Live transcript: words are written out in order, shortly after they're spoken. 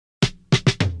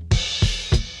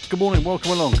good morning,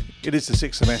 welcome along. It is the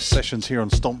 6MS sessions here on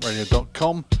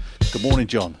stompradio.com. Good morning,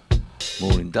 John.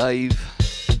 Morning, Dave.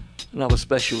 Another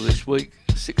special this week.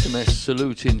 6MS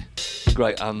saluting the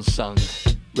great unsung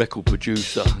record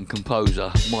producer and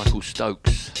composer Michael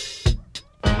Stokes.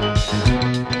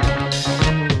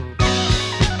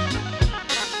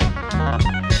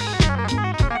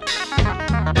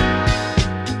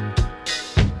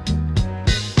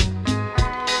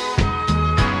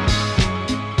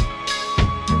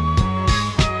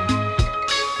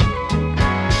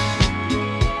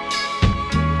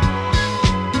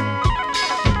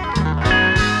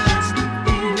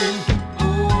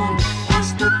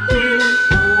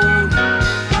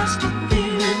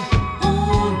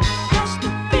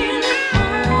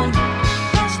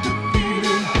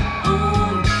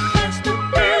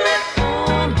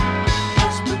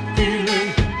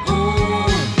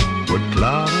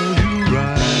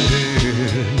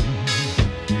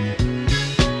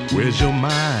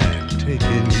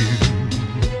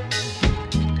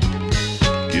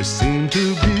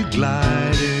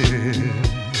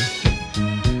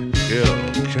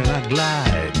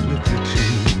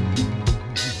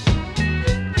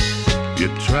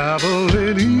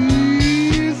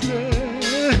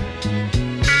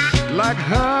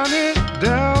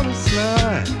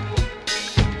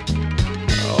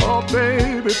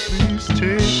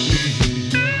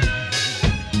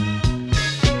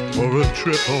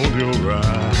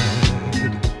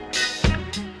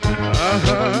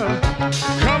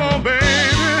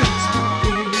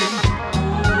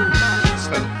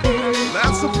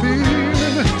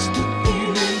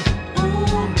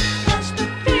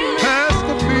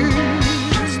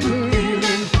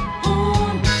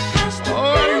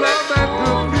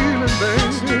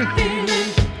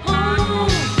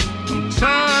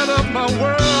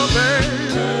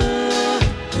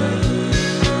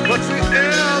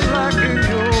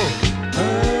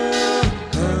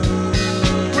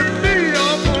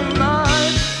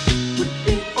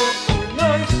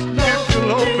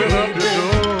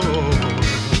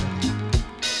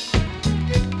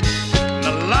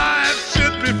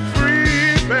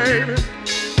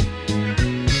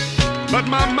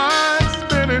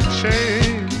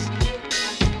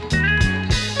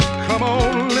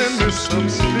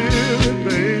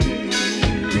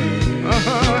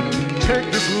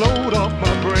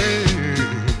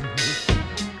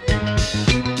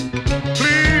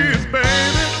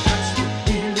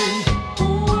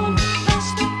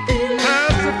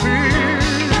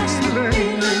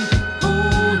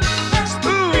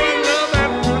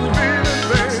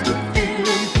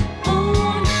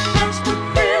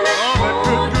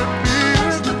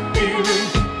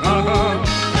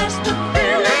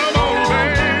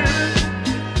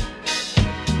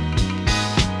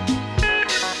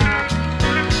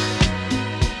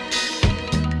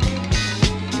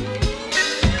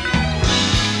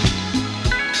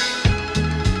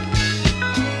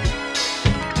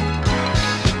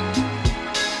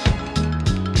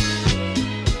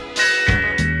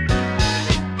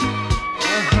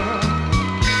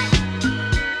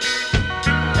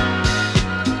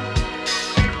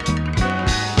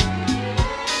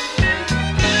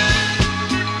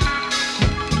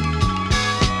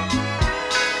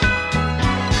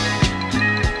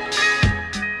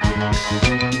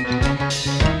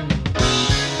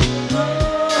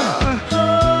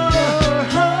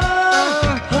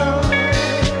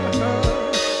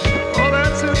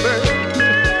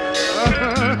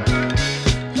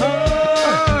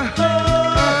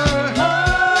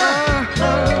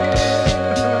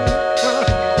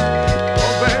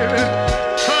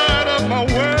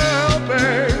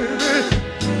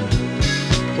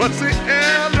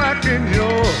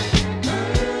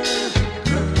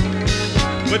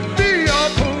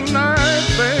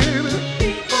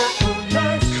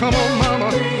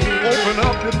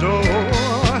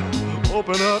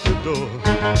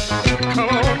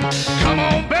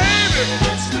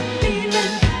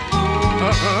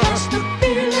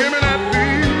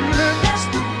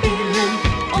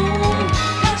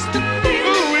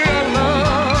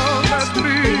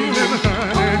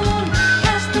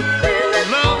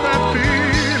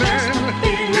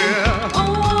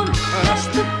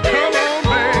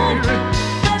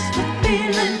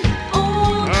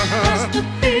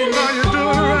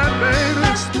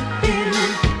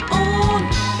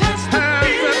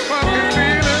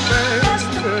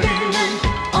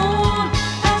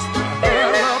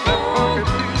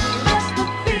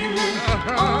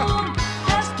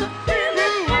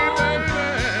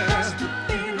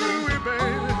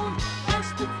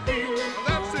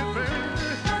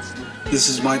 This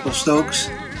is Michael Stokes.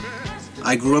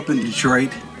 I grew up in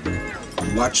Detroit.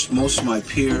 watched most of my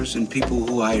peers and people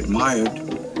who I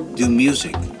admired do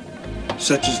music,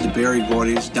 such as the Berry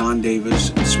Gordy's, Don Davis,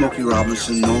 Smokey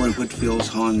Robinson, Norman Whitfield's,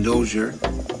 Han Dozier,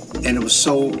 and it was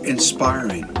so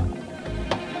inspiring.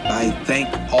 I thank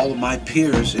all of my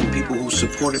peers and people who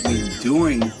supported me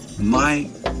during my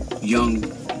young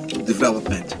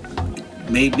development.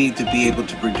 It made me to be able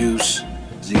to produce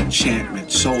The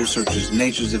Enchantment, Soul Searchers,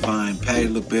 Nature's Divine, Patti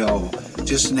LaBelle,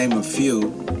 just to name a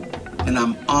few. And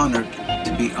I'm honored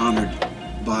to be honored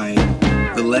by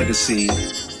the legacy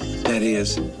that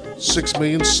is 6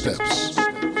 Million Steps.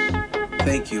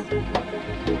 Thank you.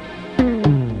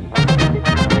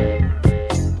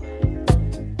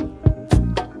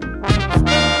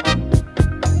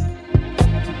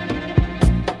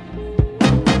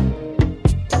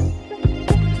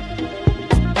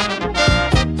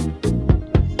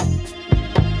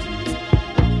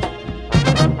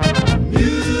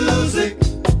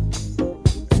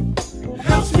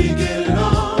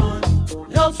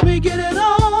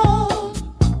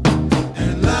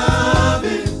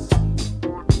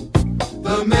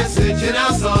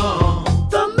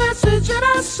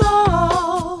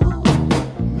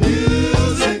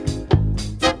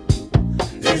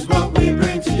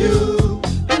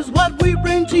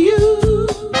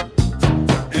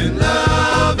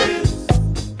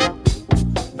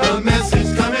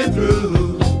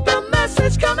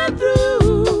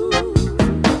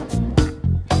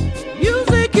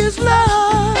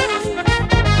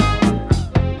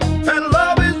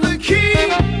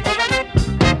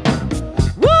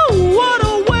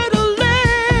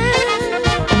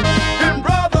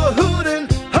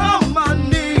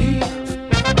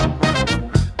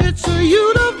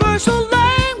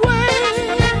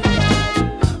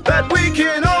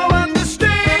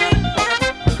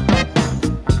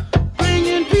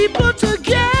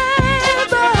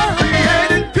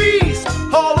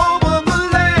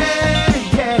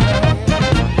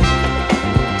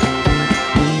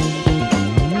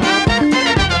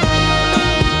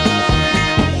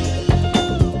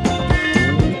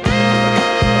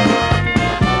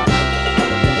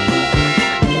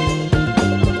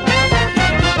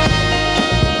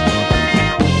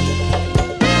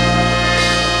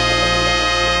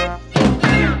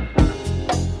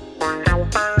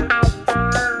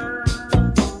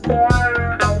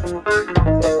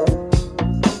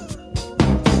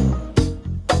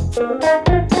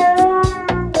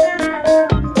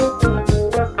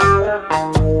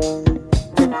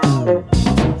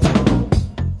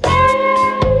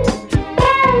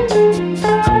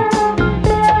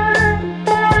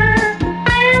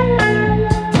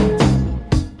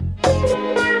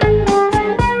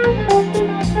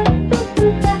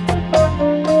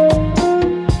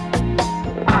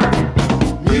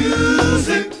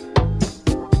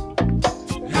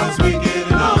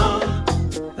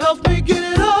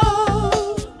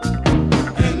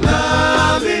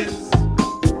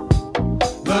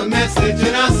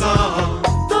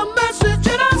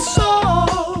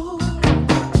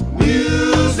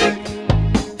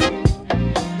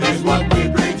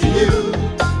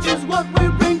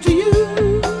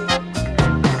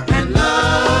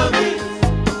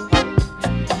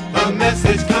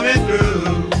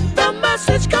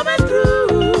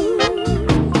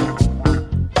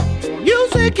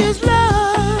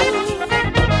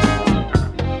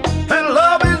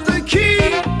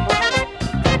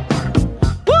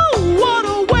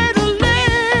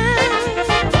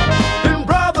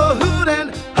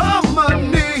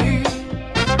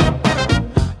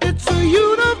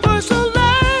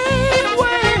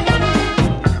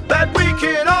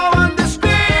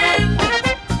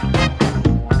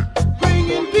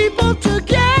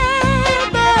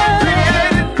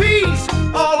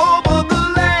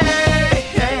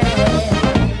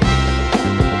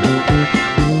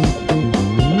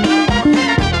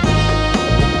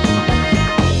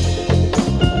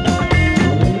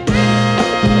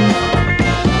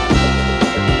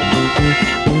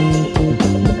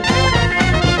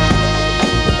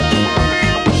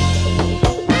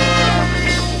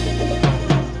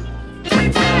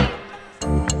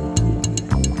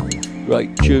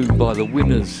 Great tune by the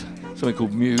Winners, something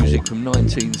called Music from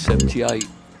 1978.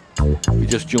 If you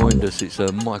just joined us, it's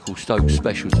a Michael Stokes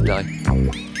special today.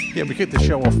 Yeah, we kicked the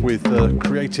show off with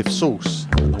Creative Source,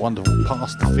 the wonderful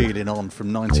Pass the Feeling On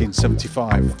from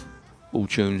 1975. All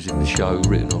tunes in the show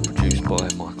written or produced by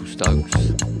Michael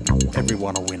Stokes.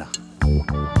 Everyone a winner.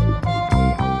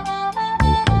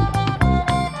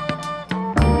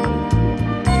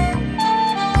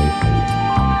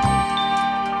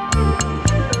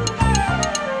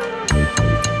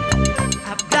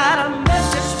 I've got a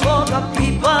message for the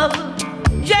people.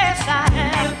 Yes, I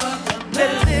have. Let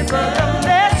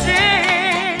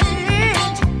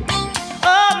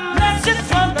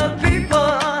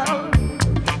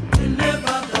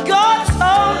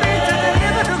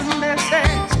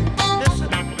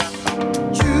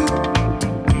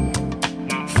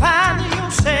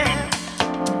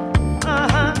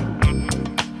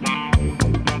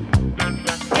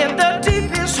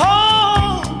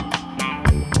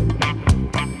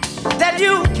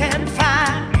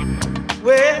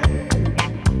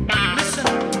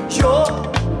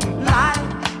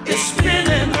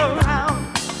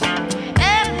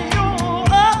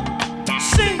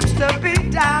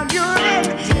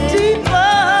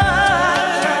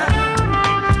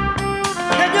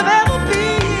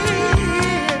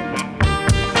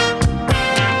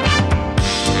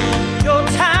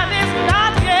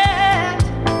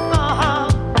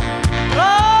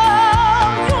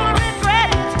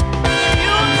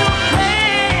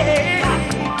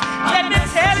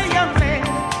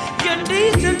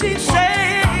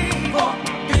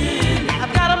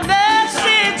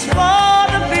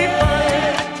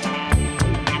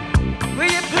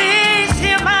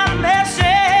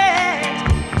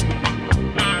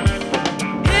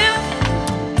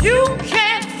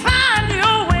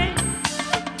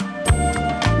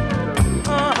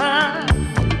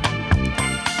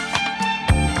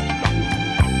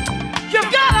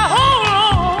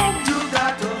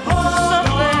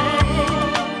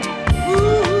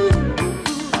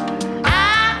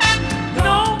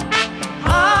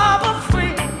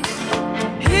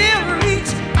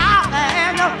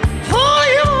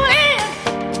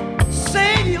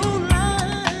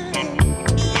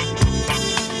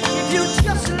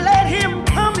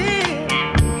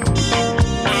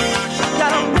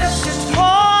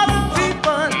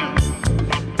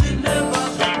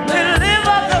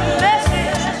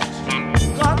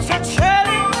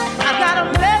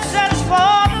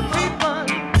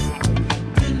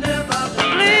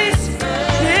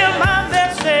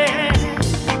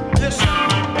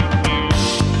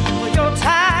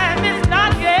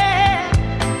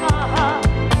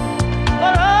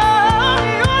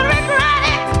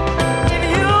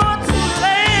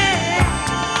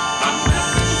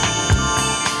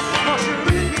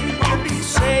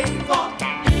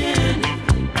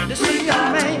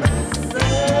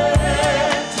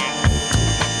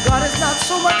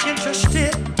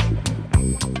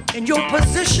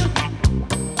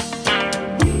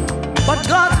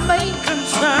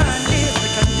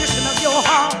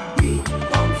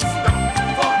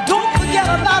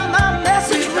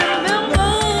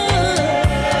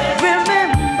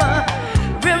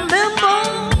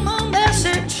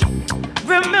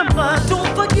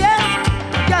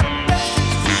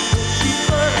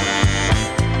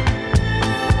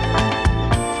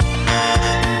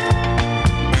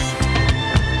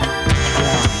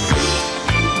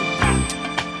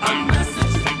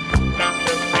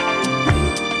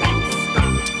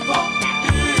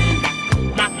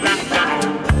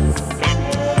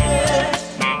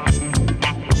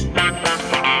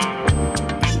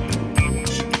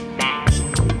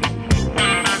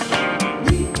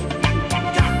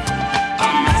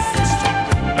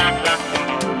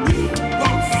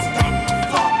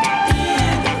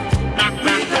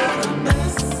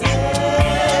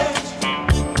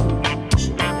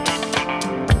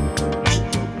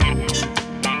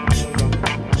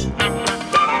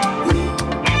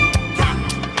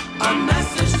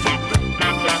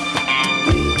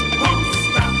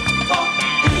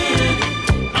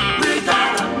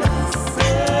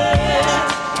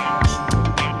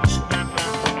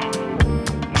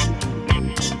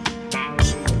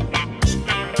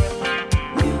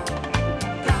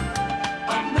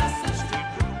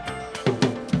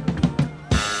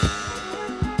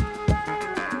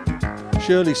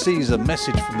Shirley sees a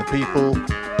message from the people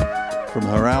from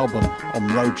her album on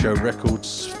Roadshow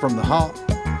Records, From the Heart.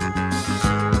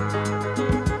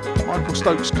 Michael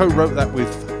Stokes co-wrote that with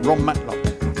Ron Matlock.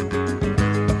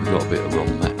 We've got a bit of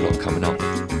Ron Matlock coming up.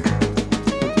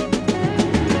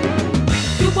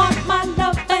 You want my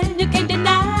love and you can't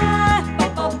deny.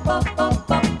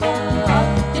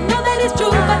 You know that it's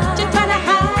true, but you try to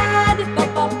hide.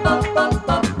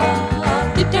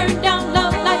 You turn down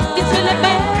love like it's really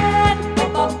bad.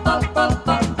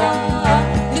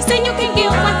 You say you can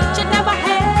give what you never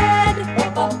had.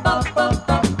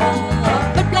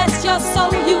 But bless your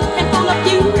soul, you and all of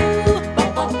you.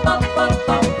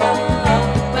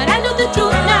 But I know the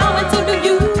truth now, and so do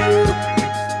you.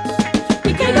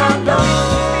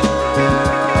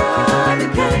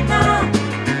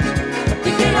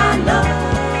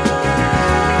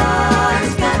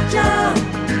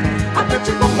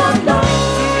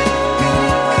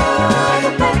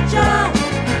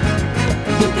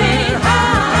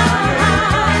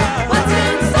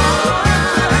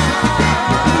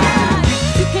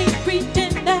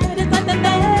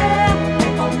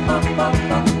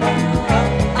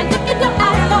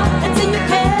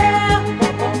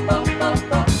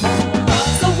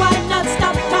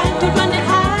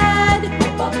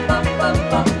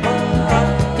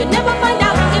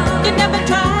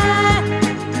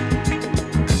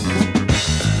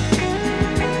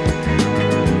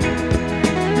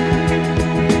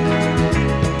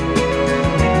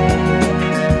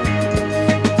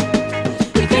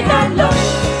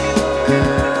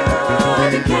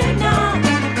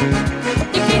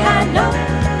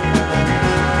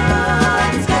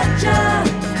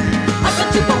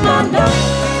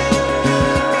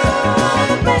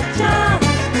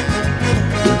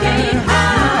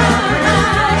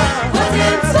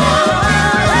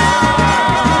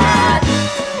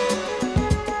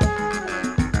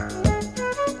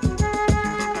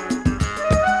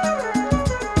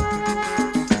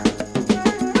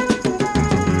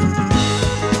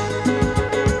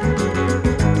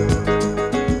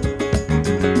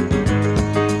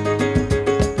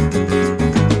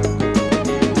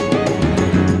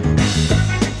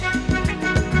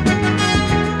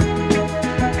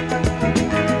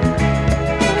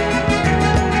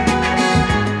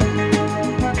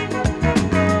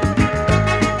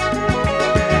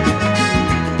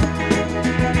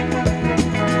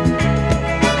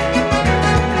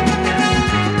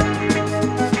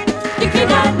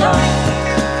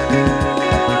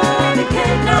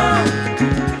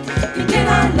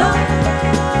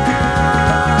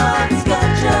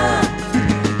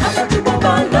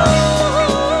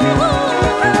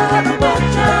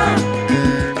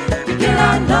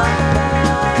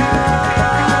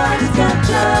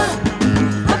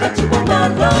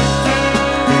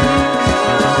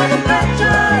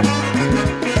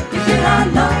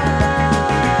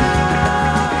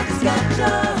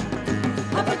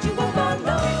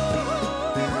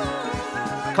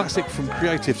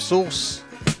 Creative Source.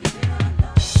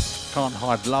 Can't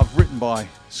Hide Love, written by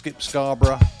Skip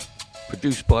Scarborough.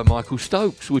 Produced by Michael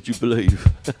Stokes, would you believe?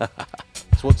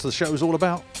 So what's the show's all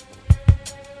about?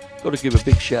 Got to give a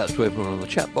big shout to everyone on the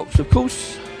chat box, of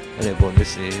course, and everyone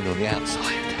listening in on the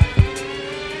outside.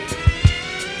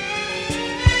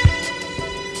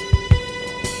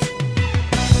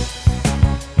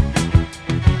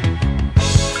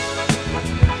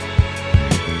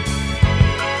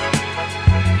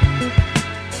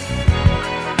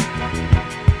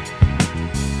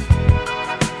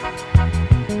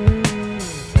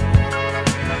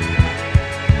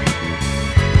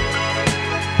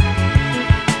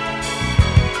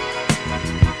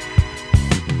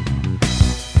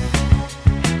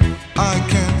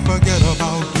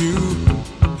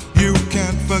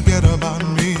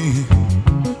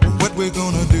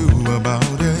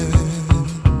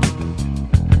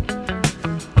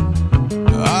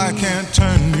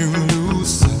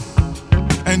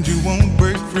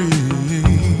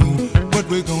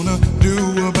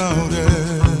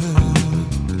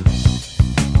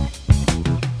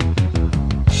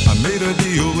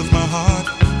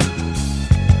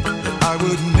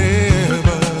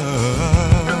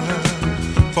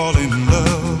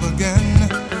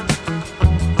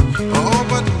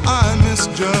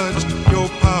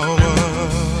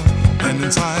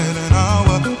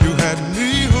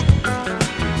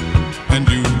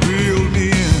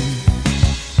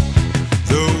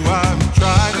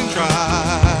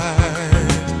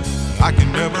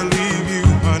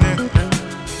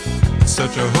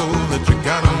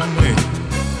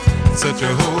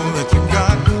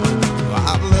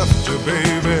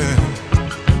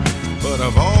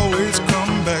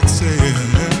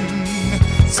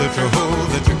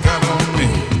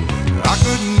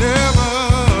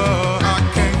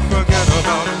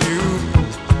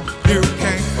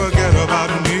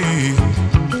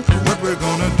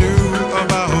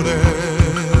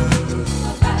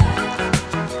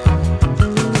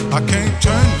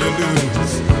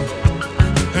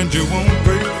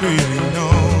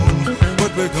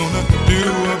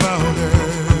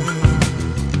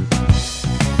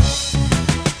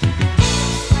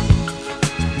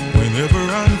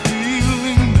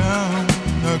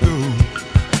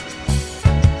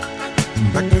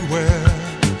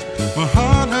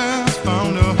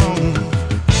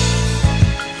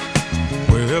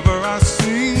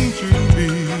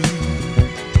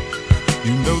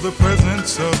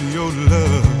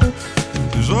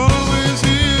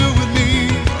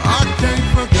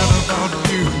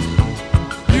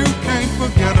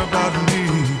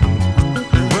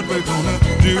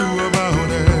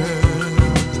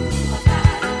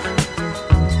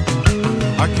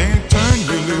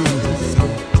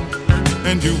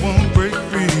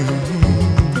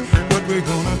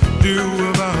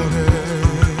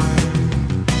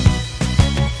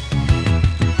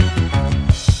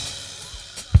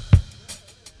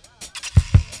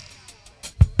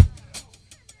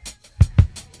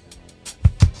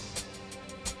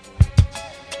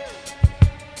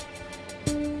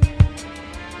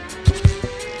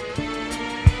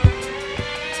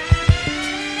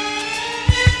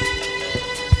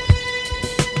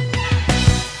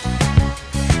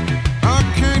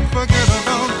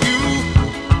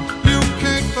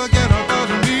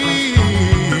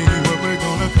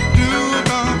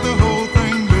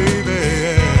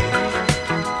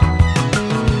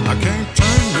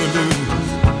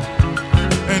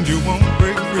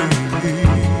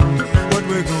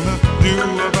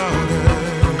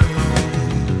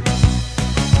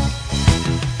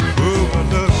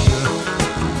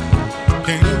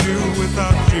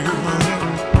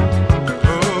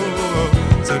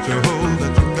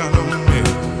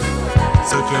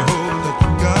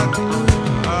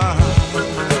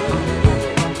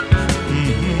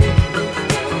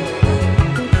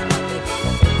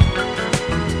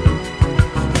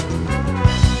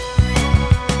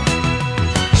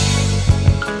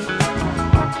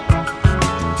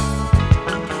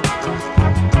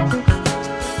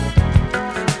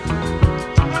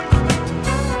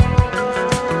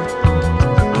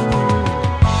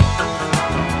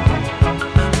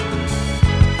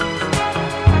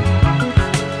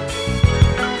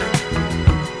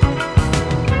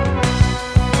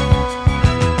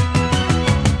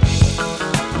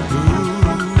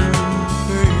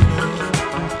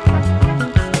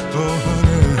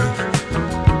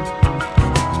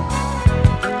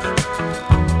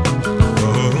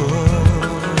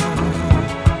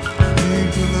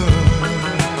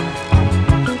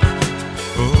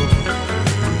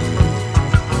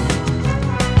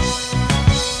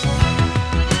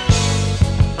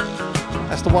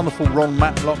 wonderful Ron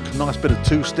Matlock, nice bit of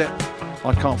two-step.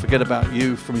 I Can't Forget About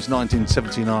You from his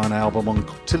 1979 album on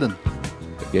Cotillion.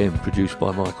 Again, produced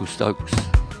by Michael Stokes.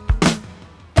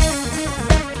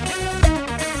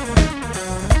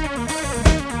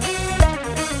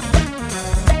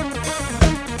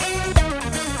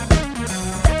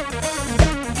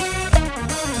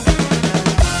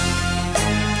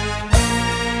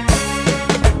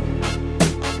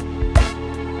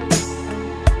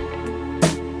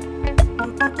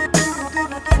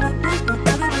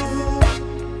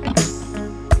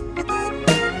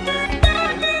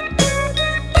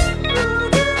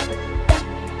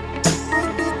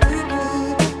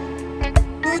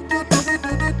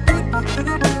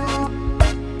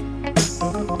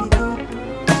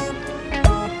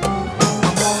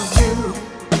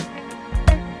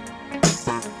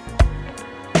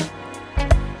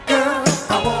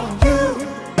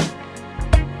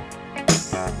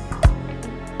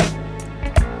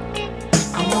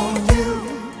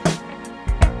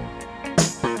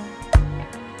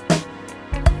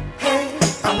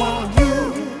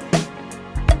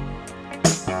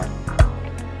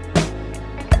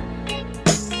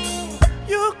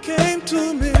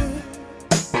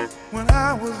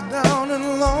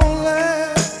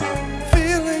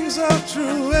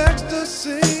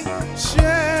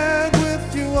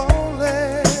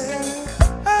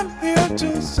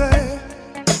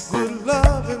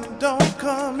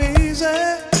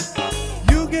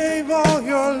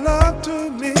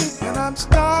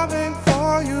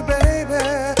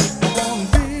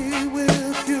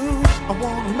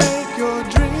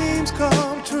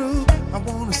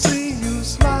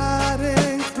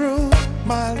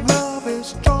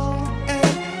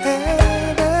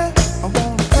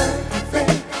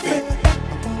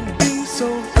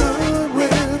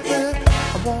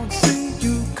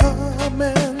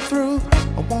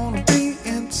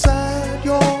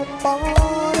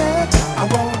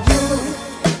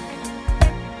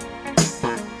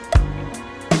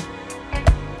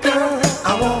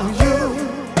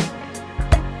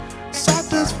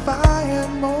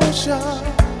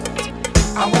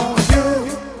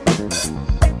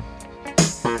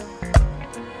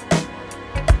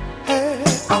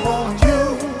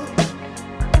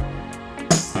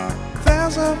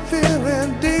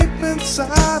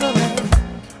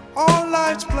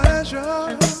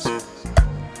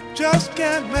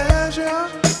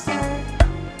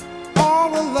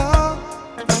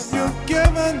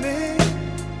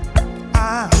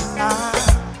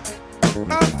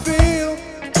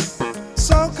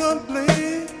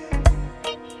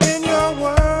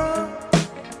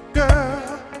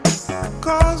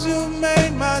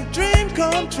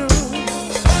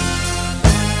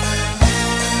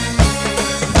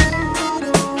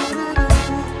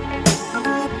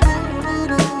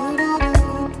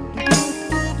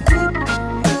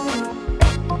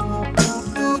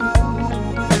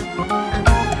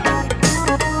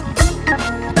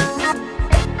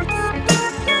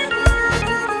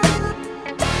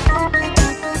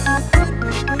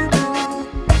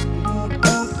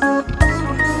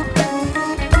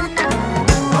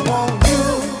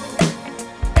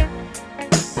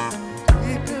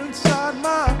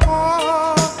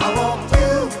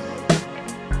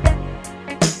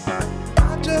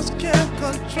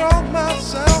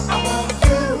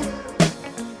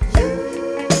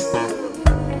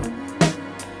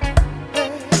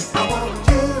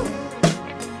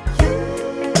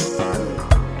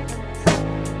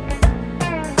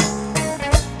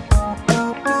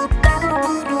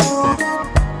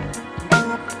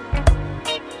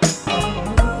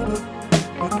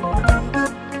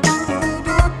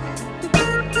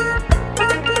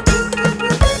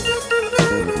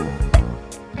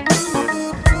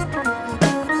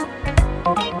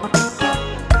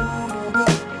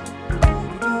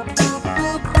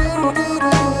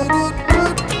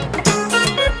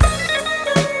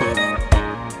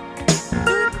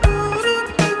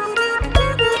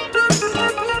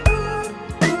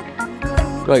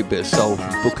 Great bit of soul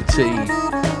from Booker T.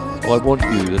 I Want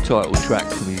You, the title track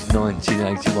from his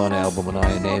 1981 album on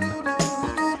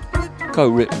A&M.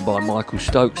 Co-written by Michael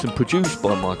Stokes and produced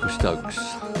by Michael Stokes.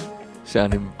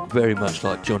 Sounding very much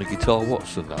like Johnny Guitar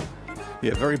Watson though.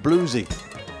 Yeah, very bluesy.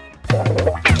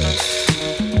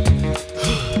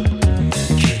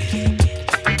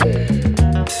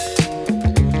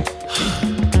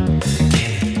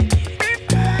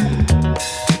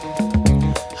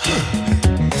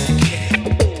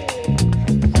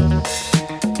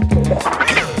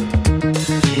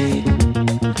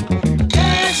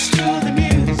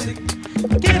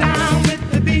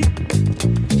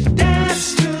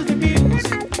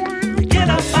 Get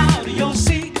up out of your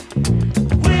seat.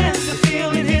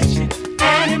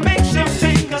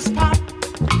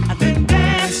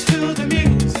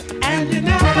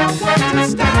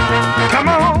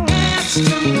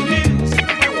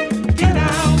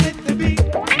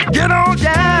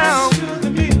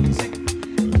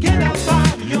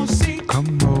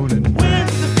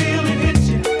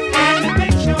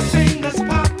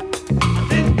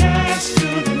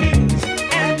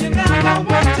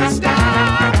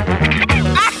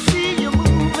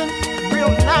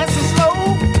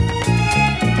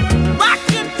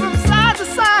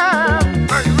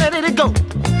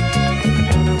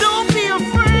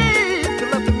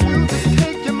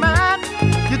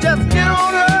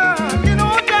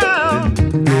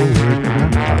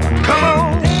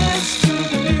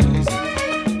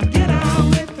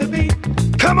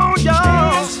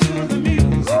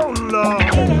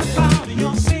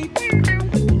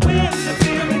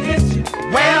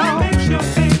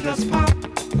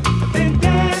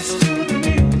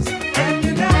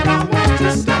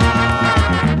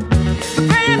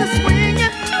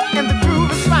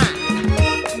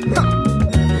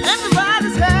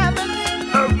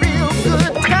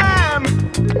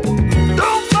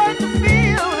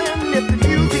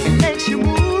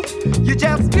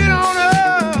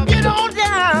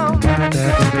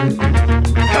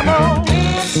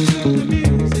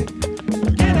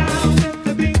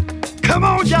 Come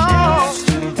on, y'all.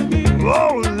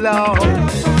 Oh, Lord.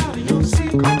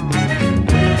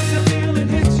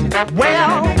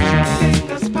 Well,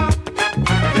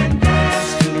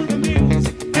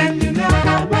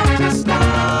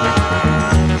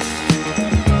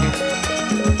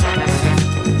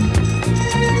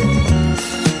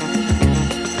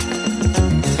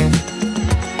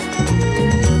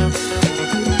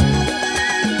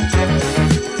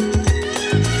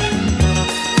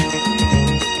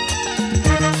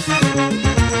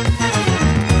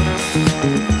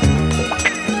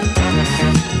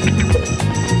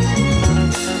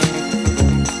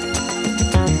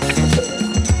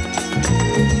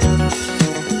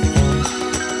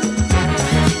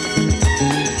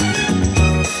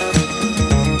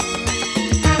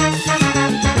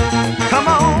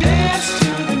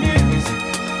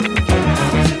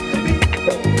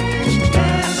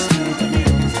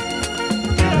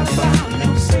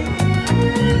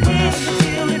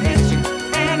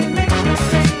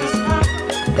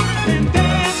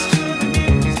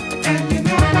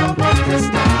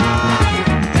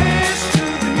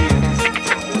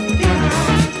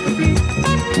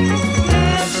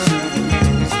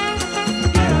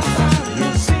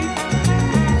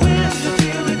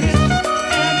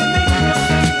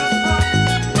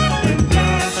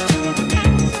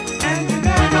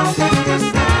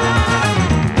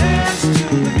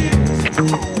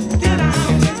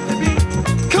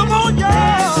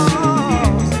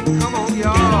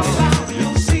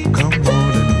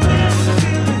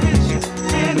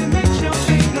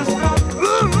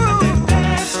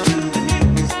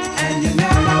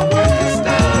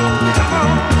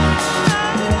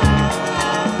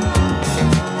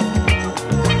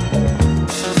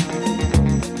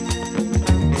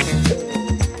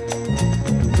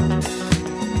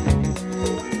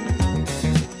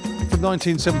 From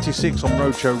 1976 on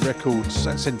Roadshow Records,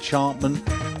 that's Enchantment,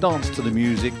 Dance to the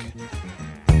Music.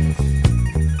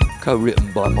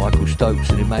 Co-written by Michael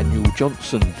Stokes and Emmanuel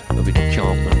Johnson of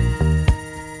Enchantment.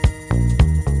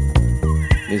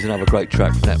 Here's another great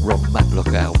track from that Rob Matlock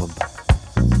album.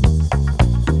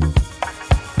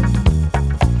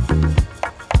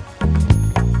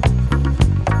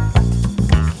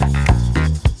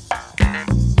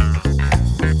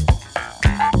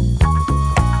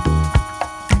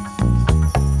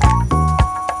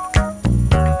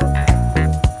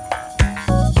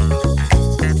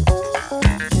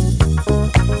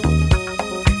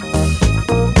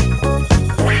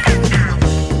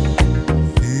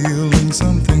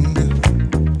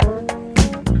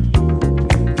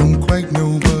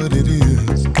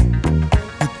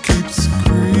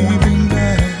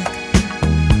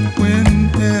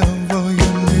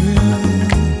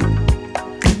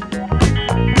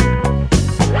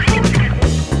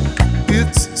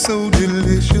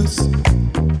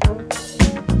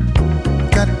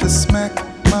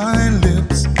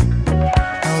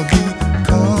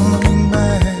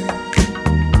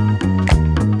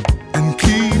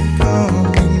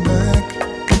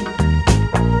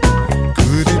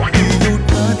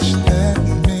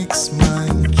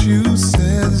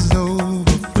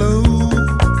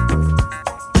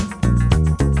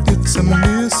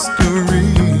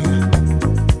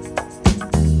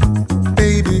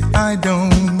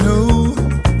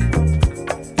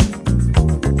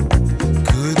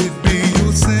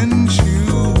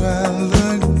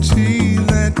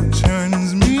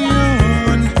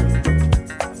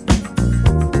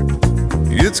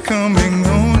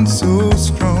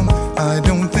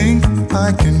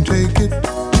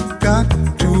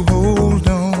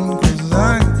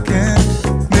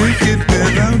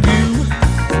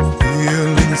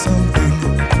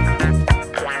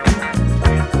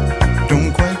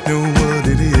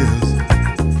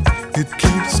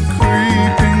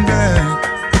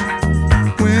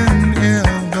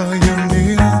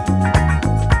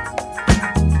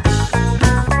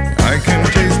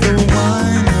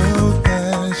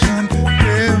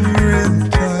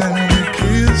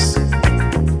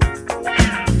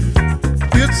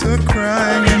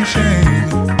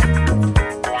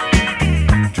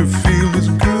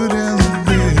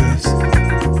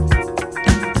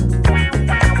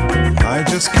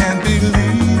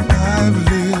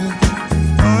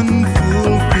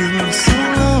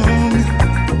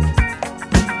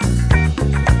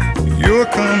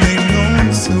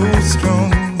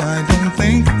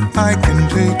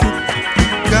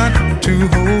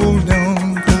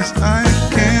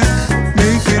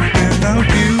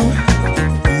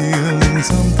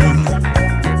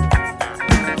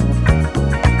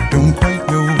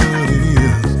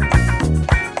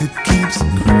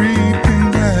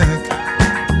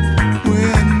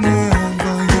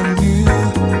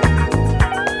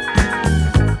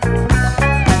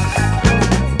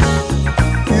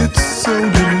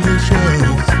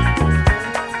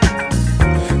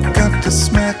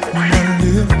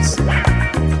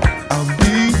 I'll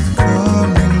be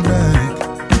coming back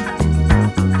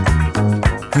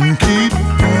and keep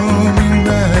coming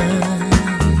back.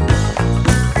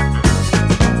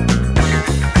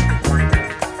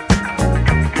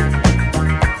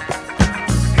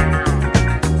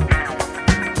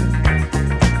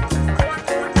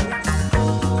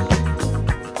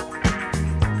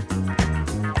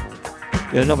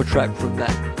 Yeah, another track from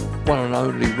that one and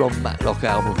only Ron Matlock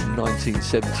album from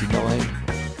 1979,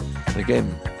 and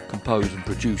again composed and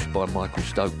produced by Michael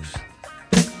Stokes.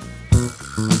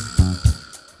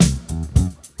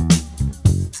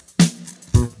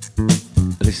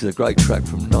 And this is a great track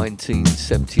from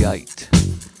 1978.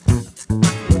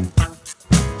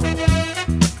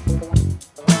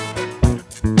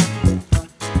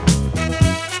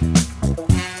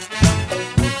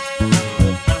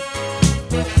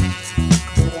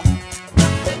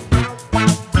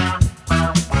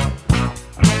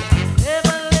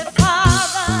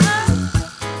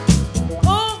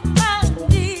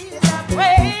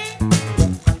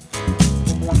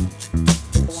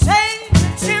 Save the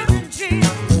children,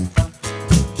 Jesus.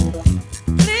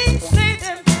 Please save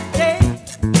them.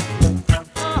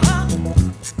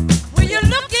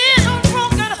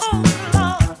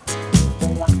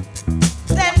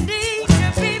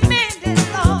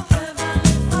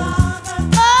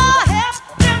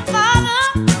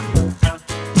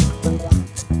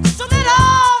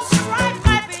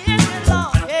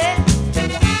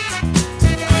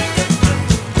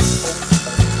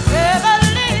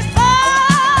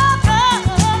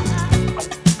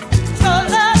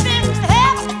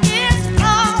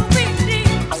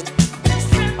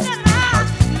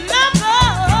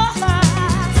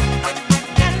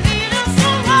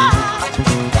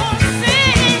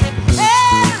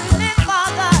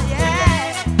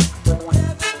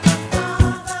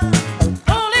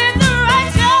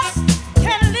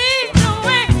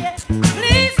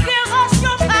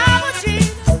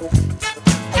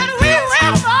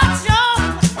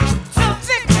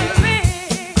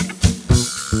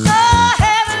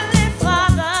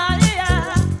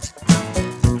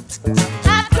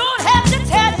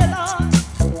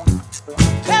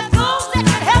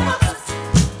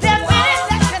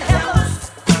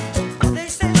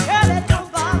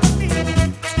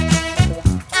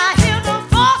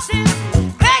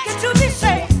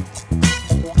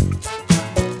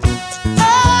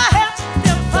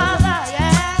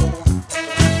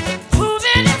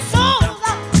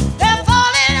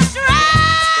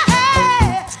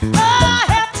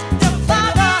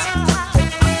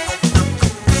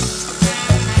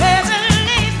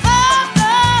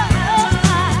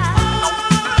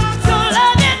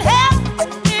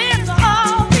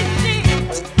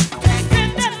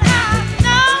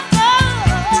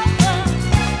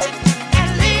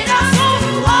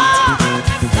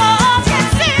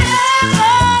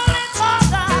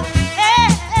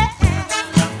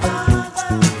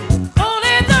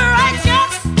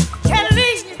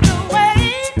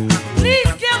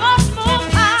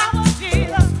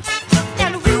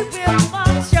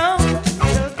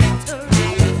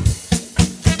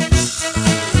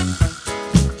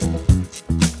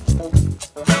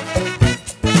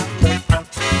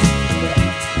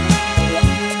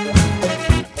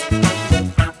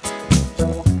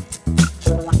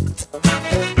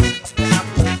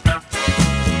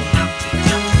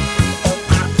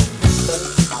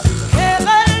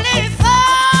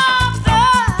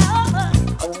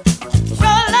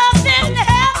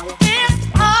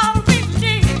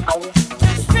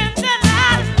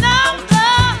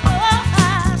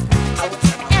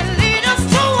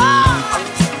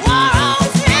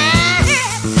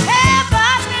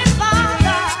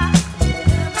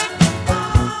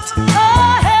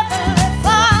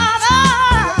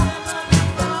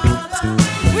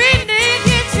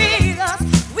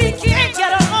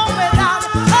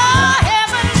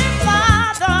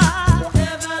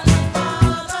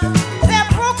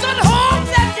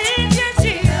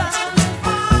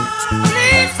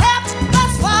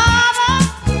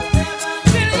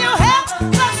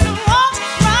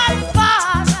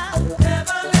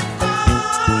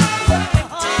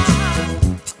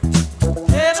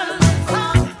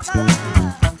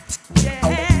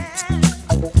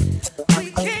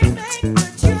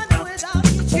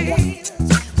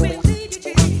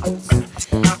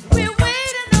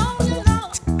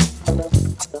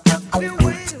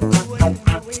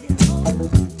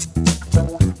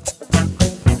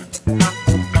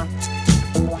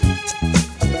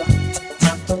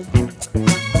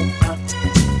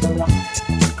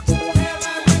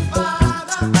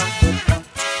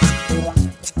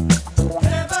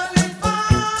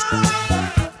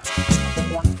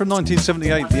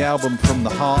 1978, the album From the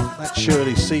Heart. That's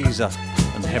Shirley Caesar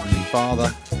and Heavenly Father.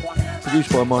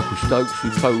 Produced by Michael Stokes, who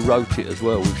co-wrote it as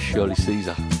well with Shirley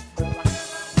Caesar.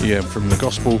 Yeah, from the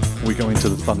gospel we go into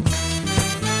the funk.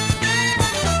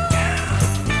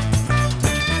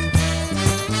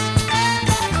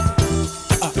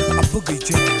 A boogie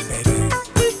jam, baby.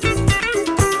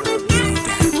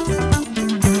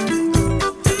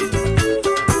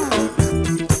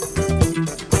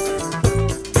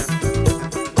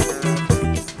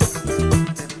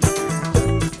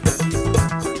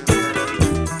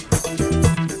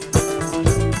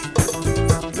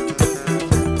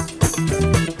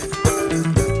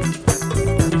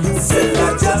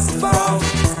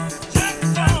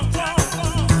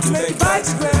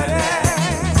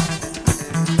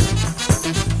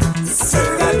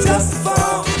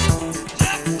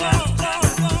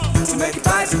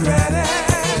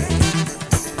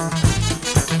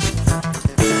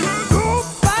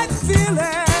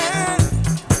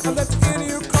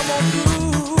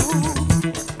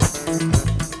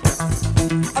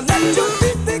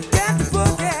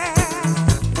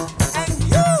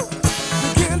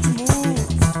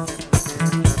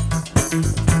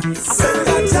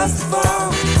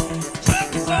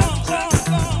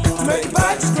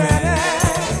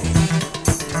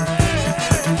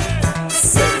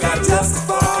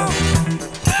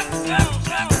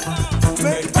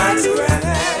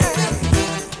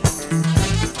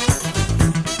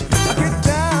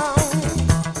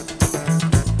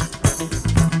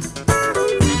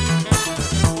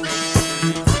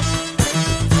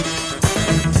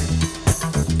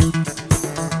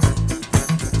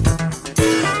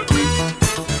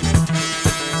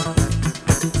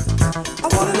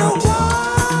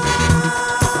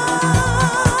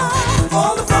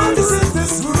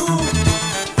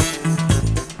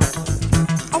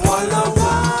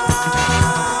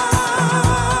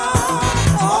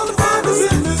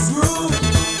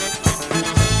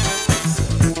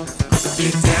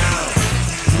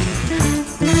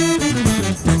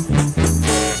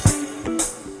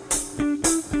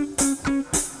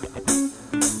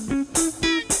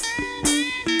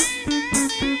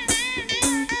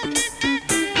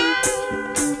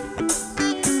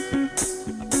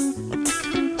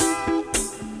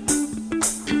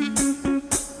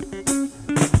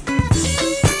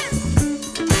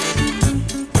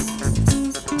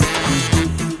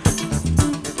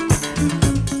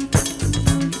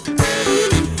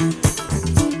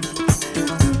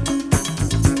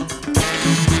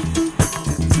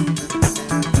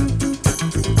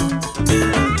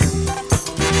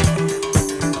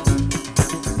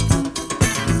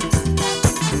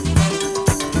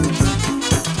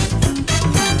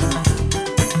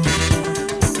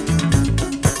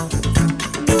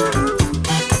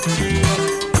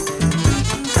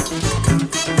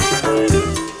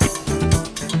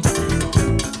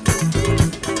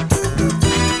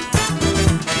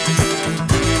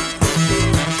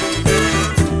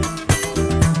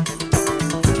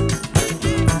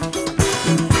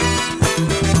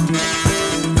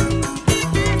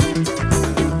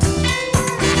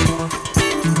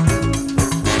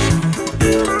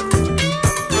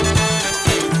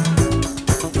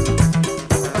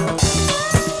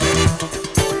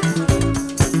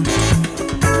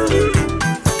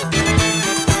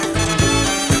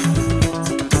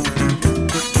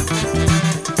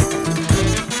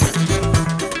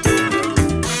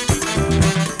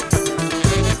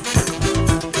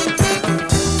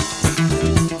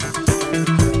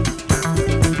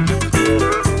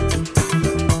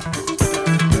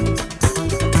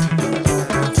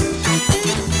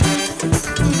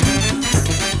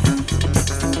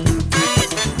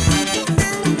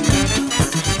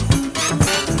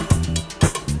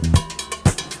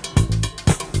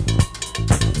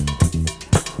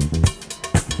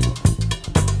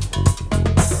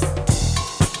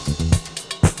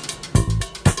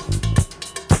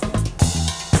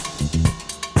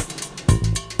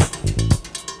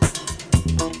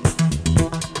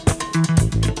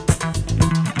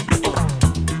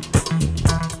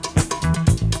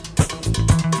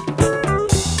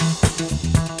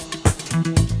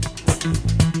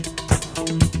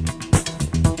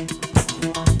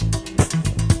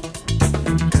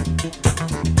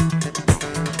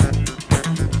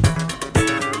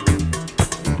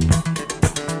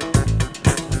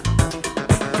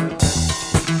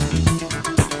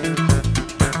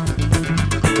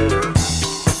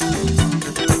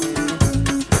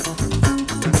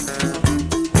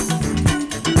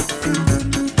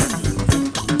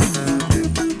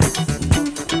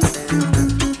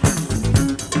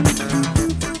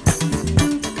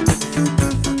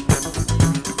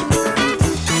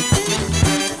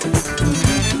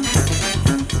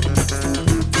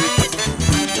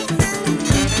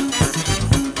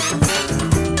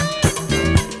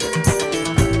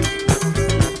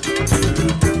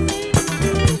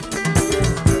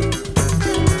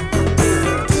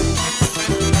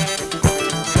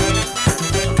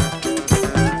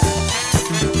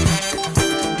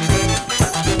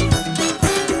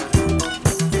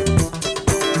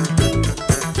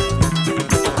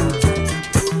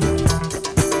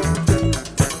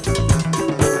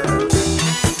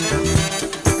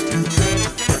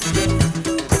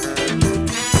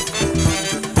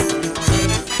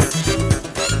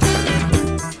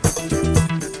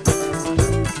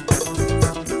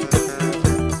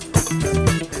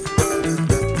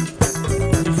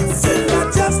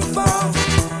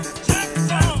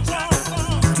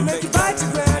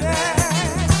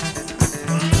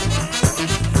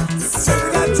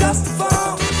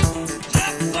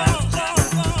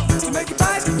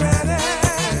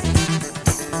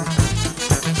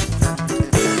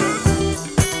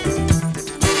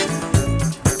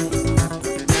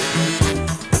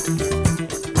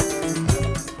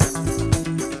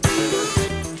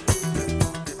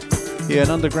 Yeah, an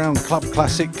underground club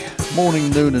classic, Morning,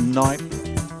 Noon and Night,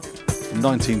 from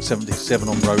 1977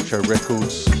 on Roadshow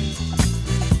Records.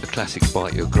 The classic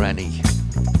Bite Your Granny,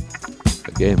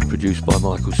 again produced by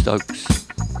Michael Stokes.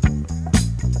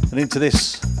 And into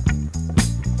this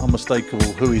unmistakable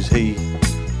Who Is He,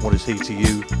 What Is He to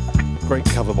You, great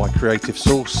cover by Creative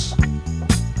Source,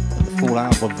 and the full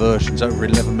album version's over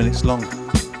 11 minutes long.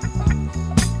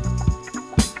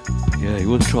 Yeah, he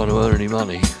wasn't trying to earn any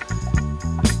money.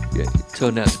 Yeah, it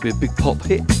turned out to be a big pop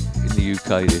hit in the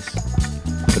UK, this.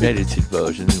 An edited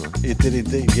version, anyway. It did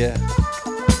indeed, yeah.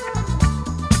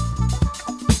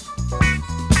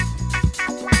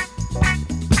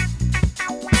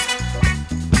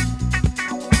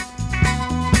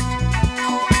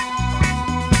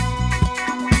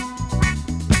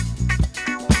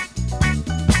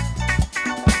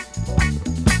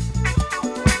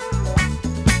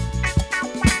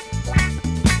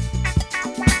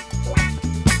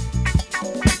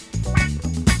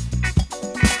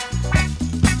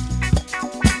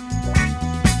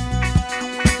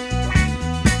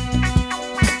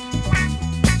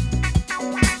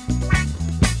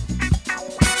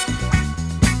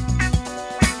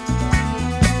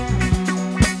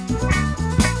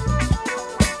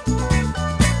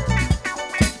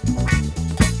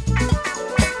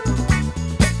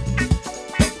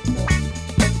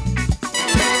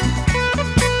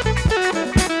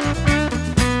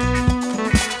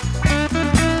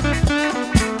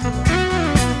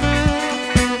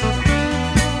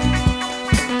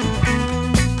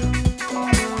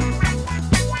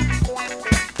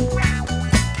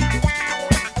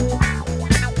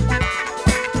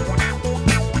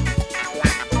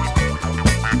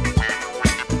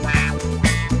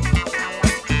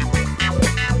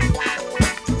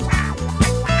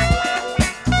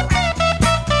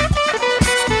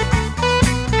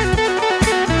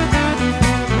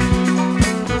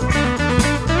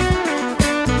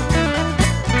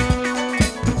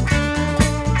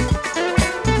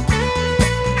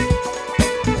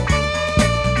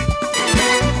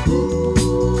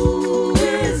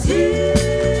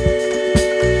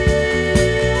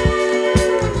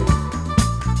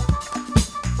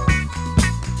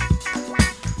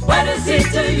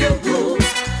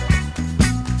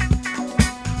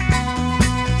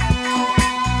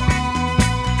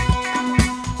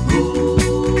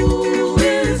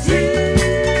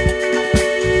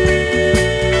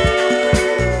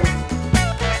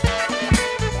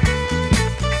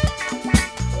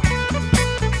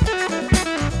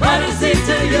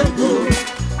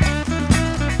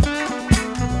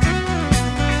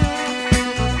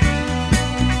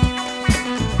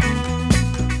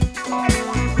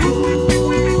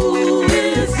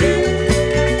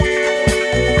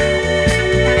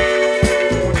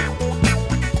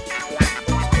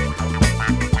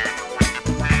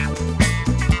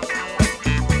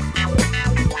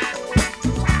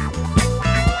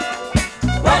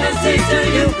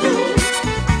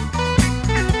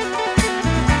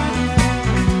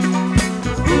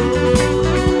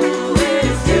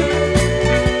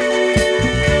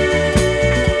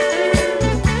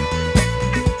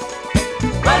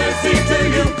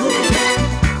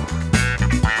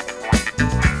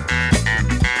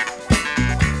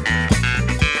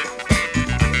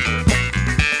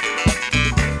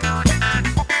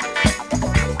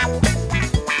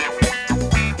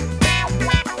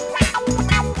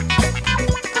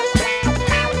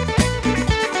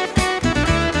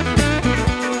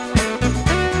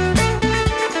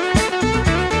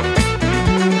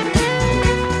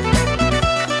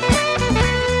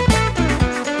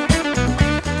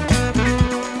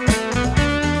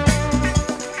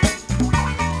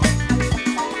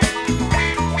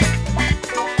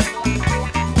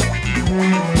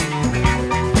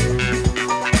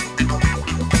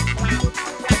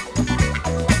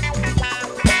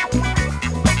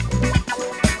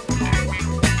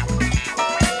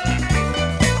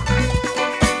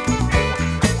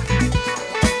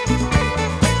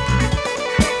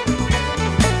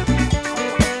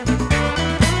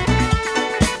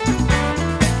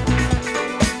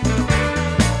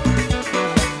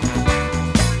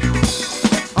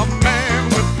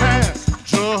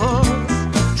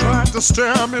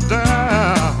 Stare me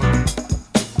down.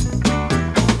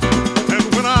 And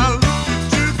when I looked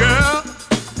at you, girl,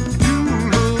 you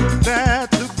looked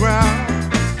at the ground.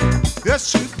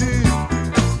 Yes, you did.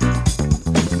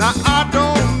 Now I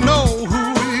don't know who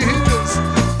he is,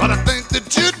 but I think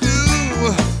that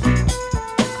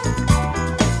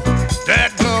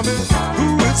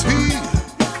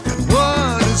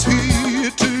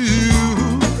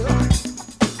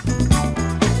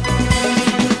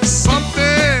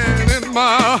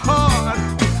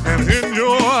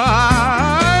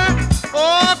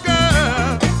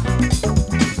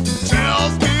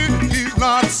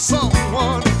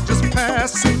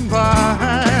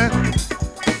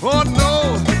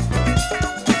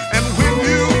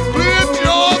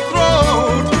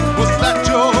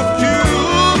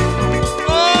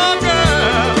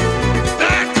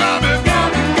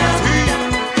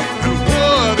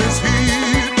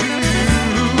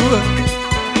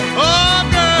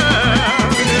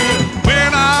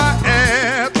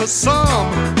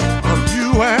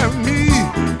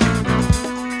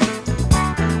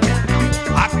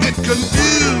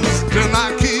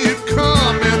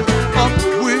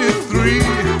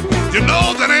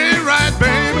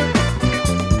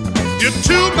You're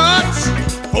too much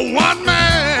for one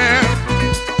man,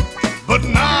 but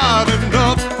not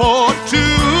enough for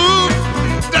two.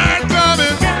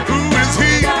 Dadgummit, who is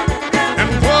he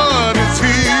and what is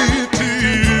he to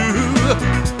you?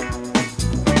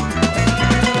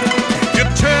 You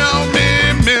tell me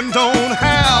men don't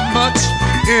have much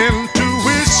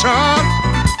intuition.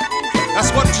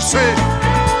 That's what you say. Is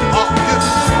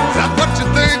that what you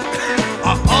think?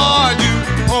 Or are you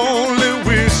only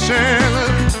wishing?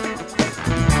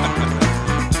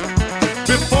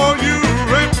 Before you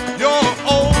rent your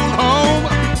old home,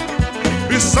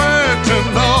 be certain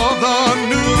of the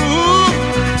new.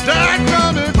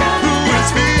 Dadgummit, who is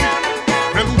he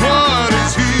and what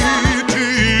is he to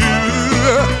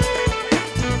you?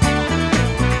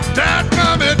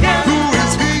 Dadgummit, who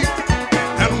is he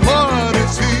and what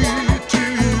is he to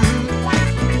you?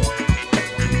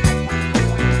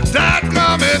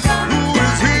 Dadgummit, who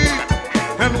is he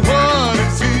and what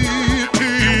is he to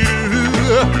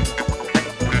you?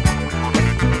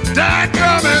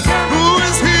 Dadgummit, who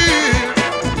is he?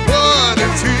 What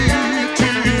is he to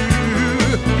you?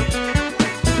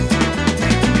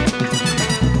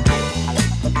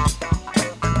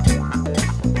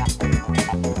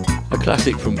 A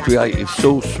classic from Creative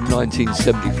Source from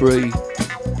 1973.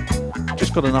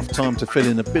 Just got enough time to fill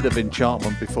in a bit of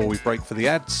enchantment before we break for the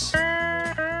ads.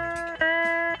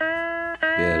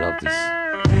 Yeah, love this.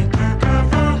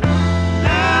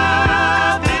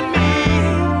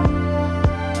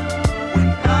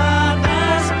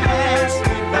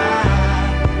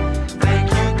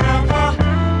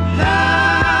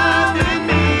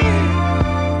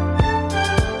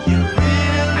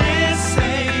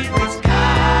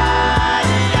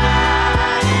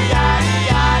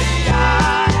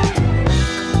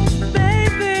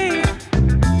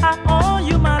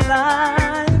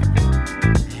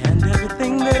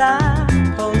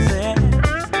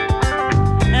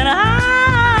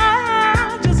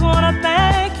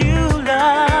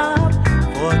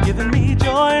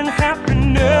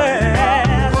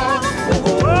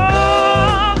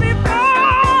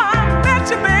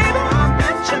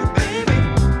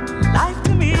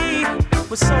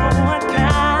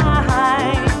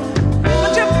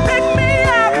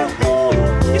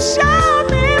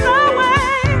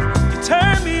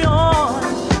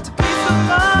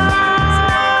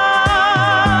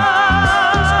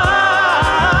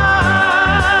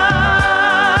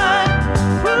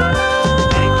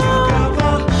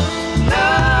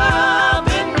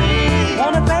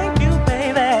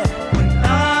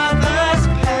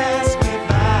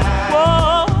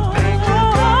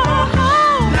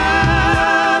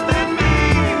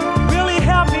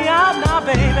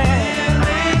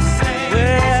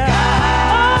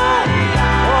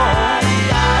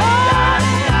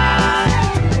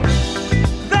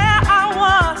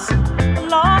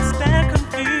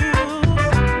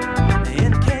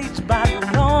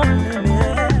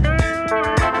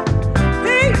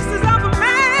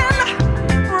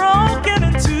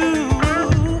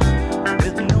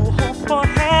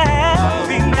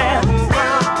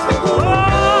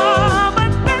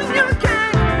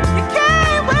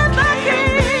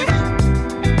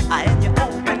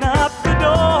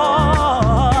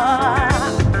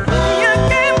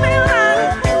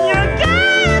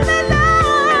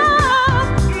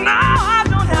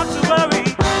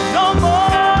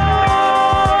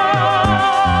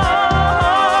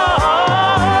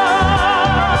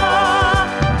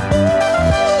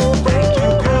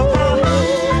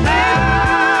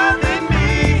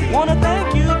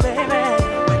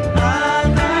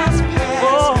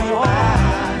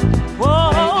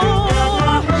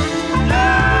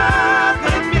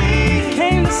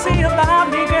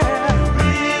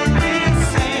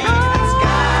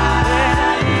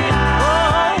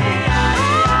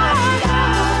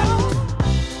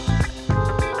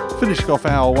 Finishing off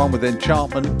hour one with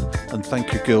Enchantment and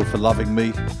Thank You Girl for Loving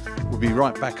Me. We'll be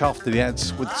right back after the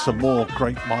ads with some more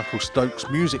great Michael Stokes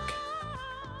music.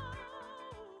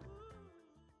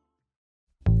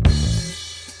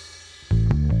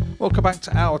 Welcome back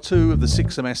to hour two of the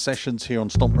 6MS sessions here on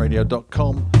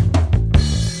stompradio.com.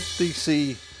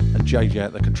 DC and JJ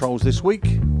at the controls this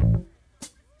week.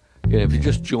 Yeah, if you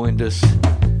just joined us,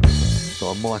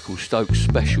 got a Michael Stokes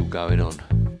special going on.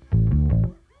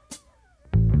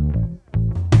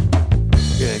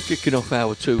 Yeah, kicking off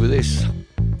hour two with this,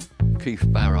 Keith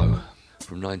Barrow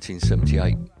from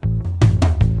 1978.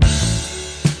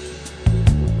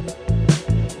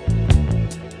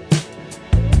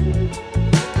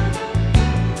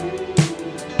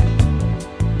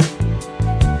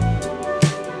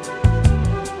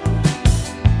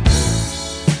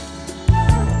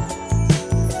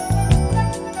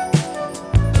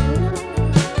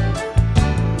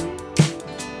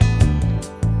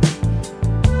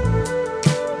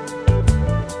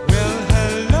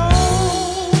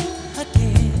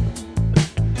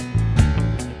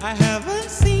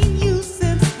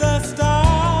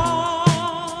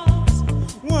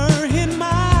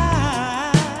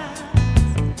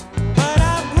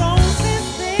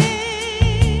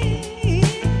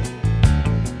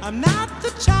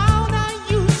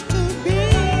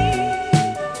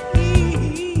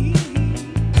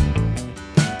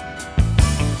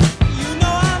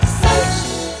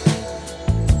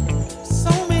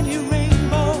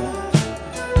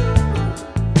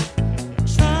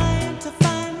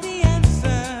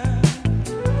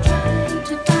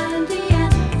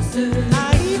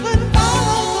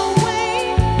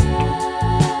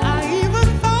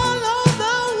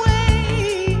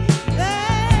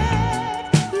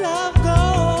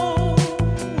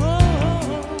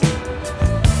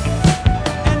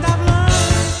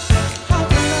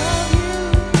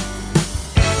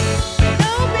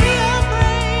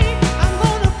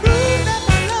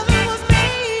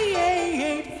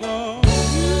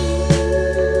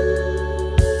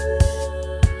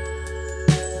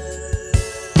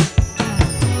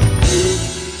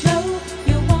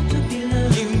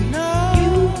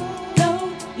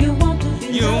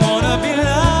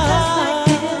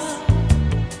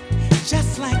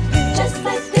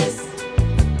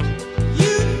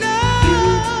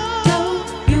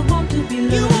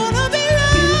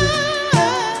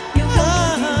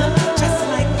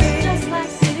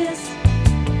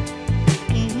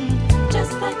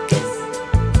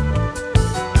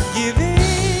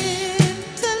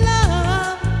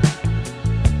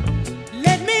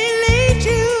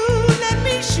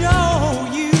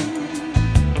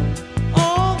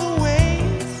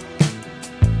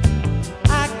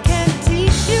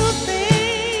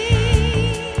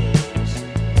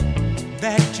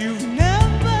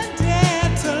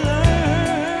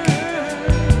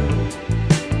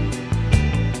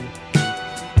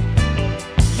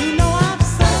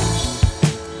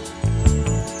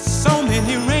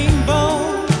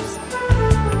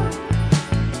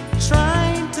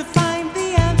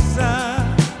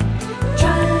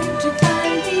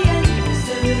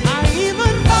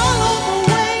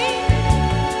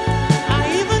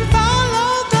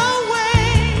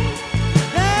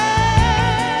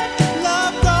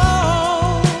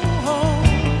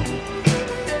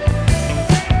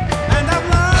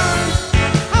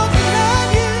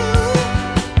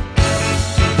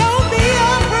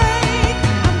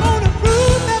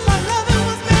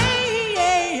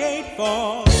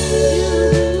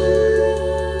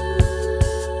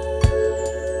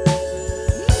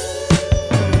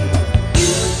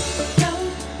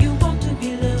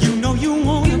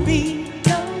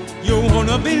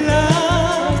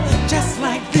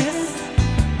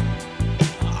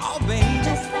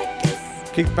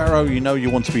 Keith Barrow, You Know You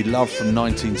Want to Be Loved from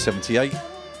 1978.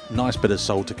 Nice bit of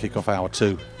soul to kick off hour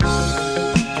 2.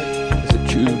 It's a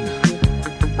tune.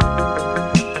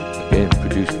 Again,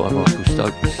 produced by Michael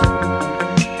Stokes.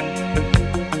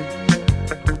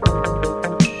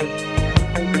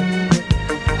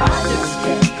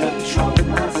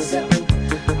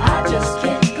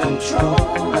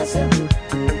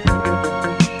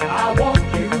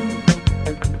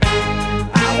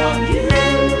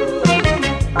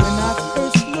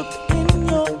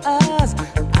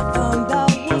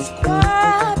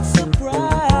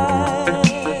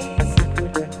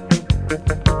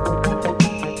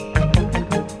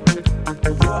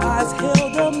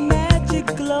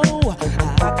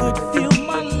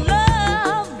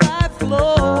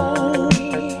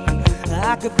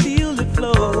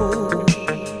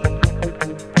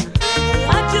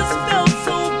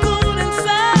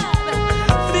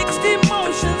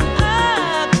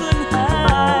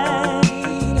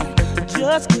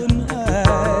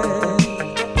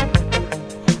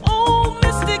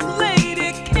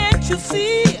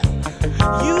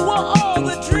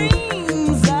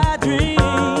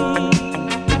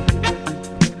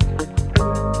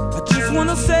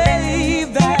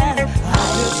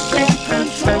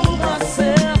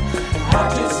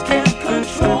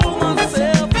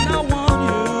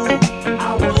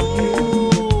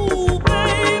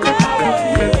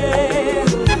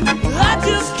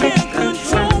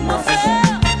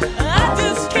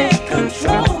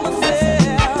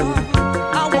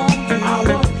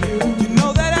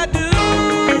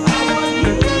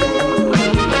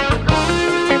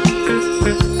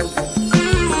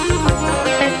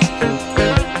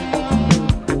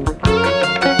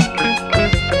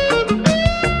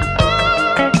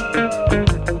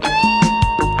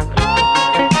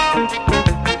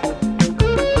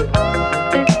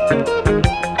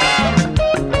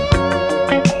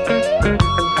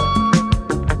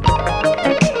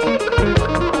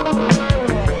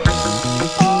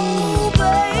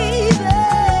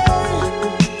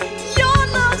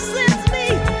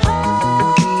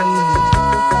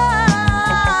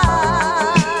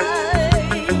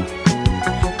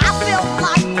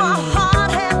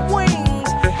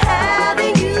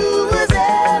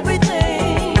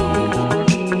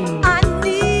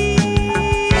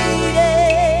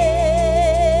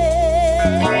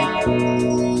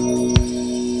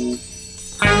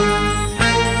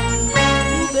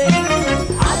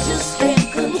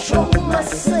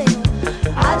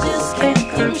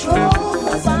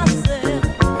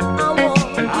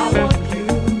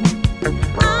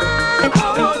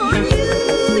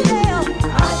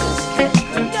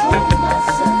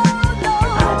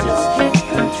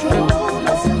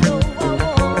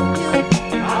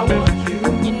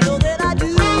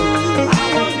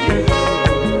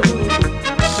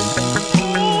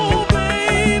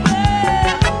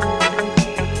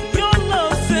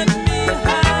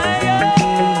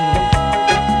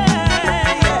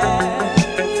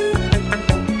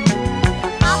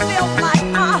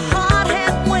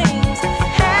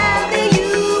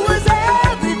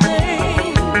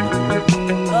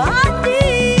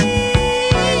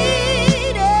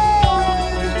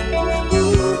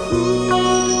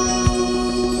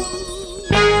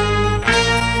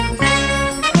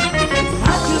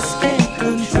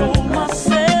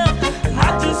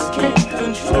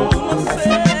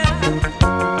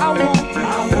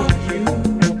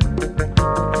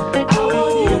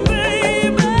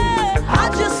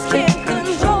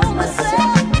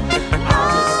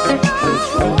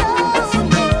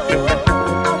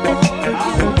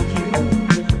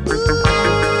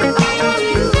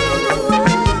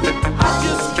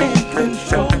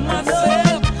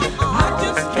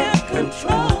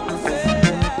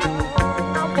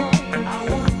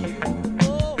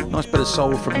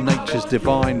 Soul from Nature's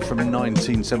Divine from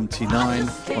 1979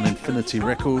 on Infinity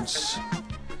Records.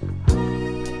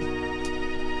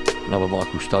 Another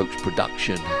Michael Stokes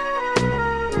production.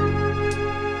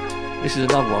 This is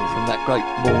another one from that great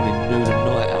Morning, Noon and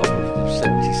Night album from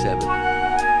 77.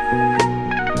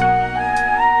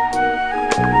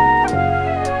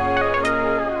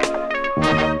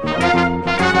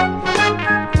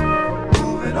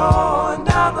 Moving on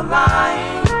down the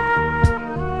line,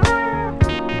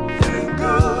 feeling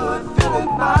good, feeling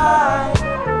fine,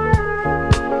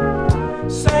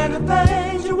 saying the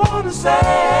things you want to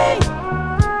say,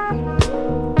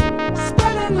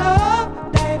 spreading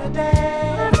love day to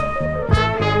day.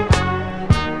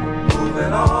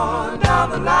 Moving on down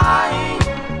the line,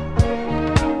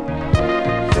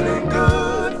 feeling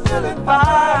good, feeling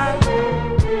fine,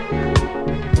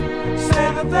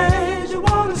 saying the things you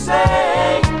want to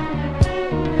say,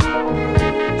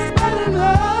 spreading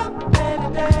love day to day.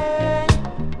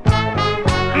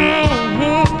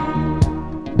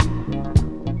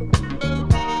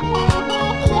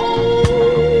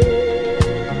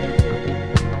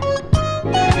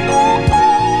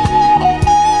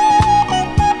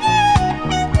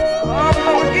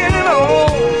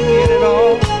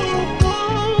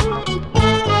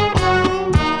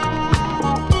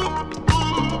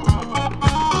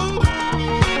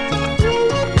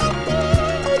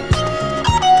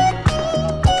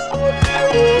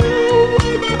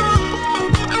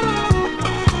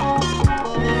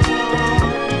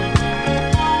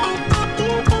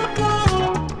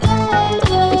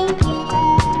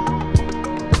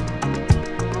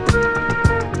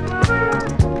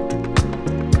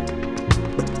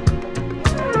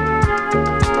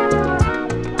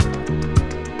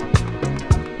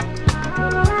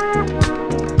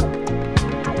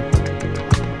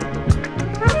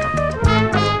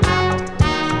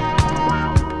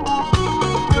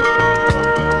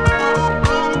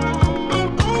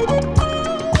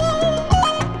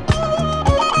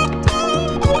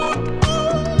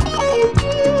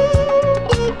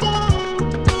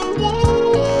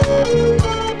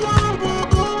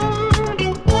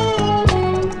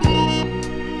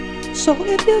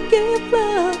 you give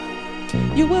love,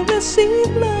 you will receive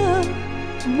love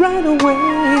right away.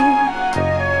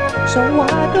 So why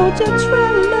don't you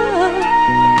try love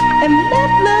and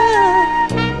let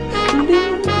love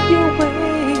lead your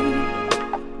way?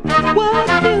 What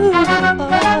you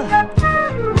are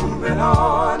Moving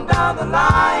on down the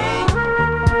line,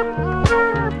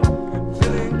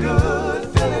 feeling good,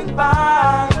 feeling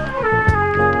fine,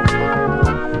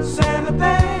 saying the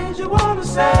things you want to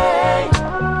say,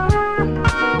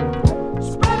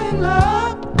 spreading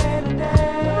love day to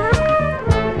day.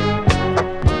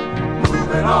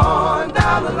 Moving on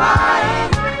down the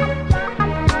line,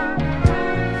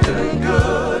 feeling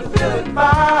good, feeling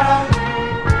fine,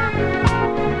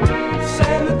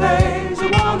 saying the things you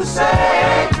want to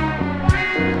say,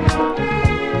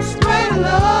 spreading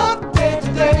love day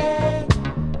to day.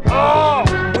 Oh,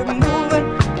 we're moving,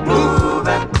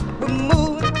 moving, we're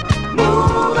moving,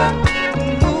 moving,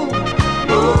 moving,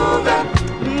 moving, moving,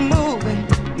 moving,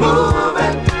 we're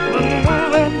moving, moving, we're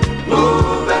moving,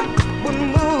 moving, we're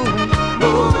moving,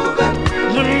 moving, we're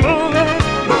moving,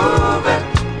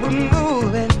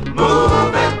 moving, we're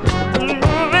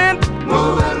moving,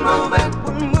 moving, moving,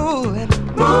 we're moving,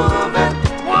 moving,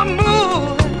 we're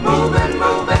moving, moving,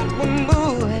 moving, we're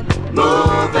moving,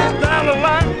 moving down the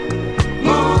line,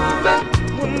 moving,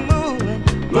 we're moving,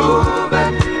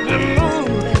 moving, we're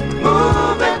moving,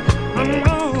 moving, we're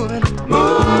moving,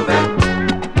 moving.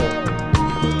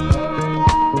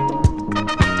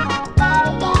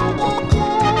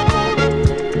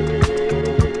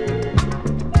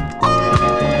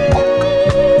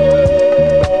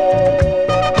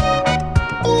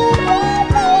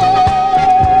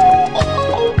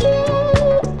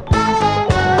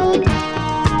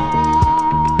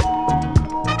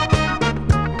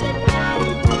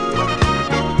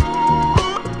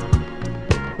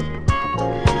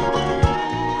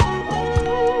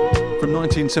 From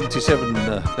 1977,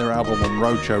 their album on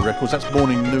Roadshow Records. That's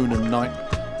Morning, Noon and Night,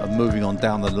 and Moving On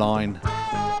Down the Line.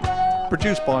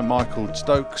 Produced by Michael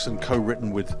Stokes and co-written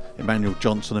with Emmanuel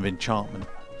Johnson of Enchantment.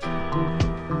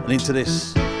 And into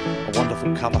this, a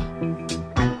wonderful cover.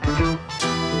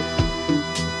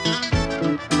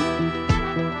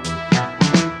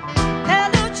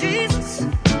 Hello, Jesus,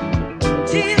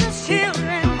 Jesus'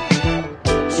 children.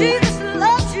 Jesus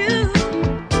loves you,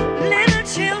 little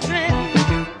children.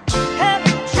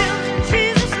 Hello, children,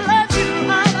 Jesus loves you,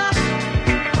 Mama,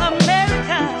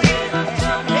 America.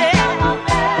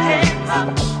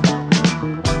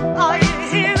 Are you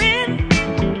hearing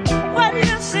what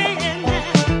you're saying now?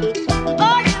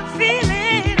 Are you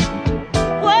feeling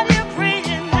what you're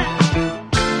praying now?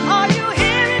 Are you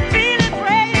hearing, feeling,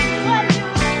 praying what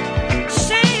you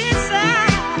say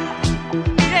inside?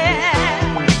 Yeah.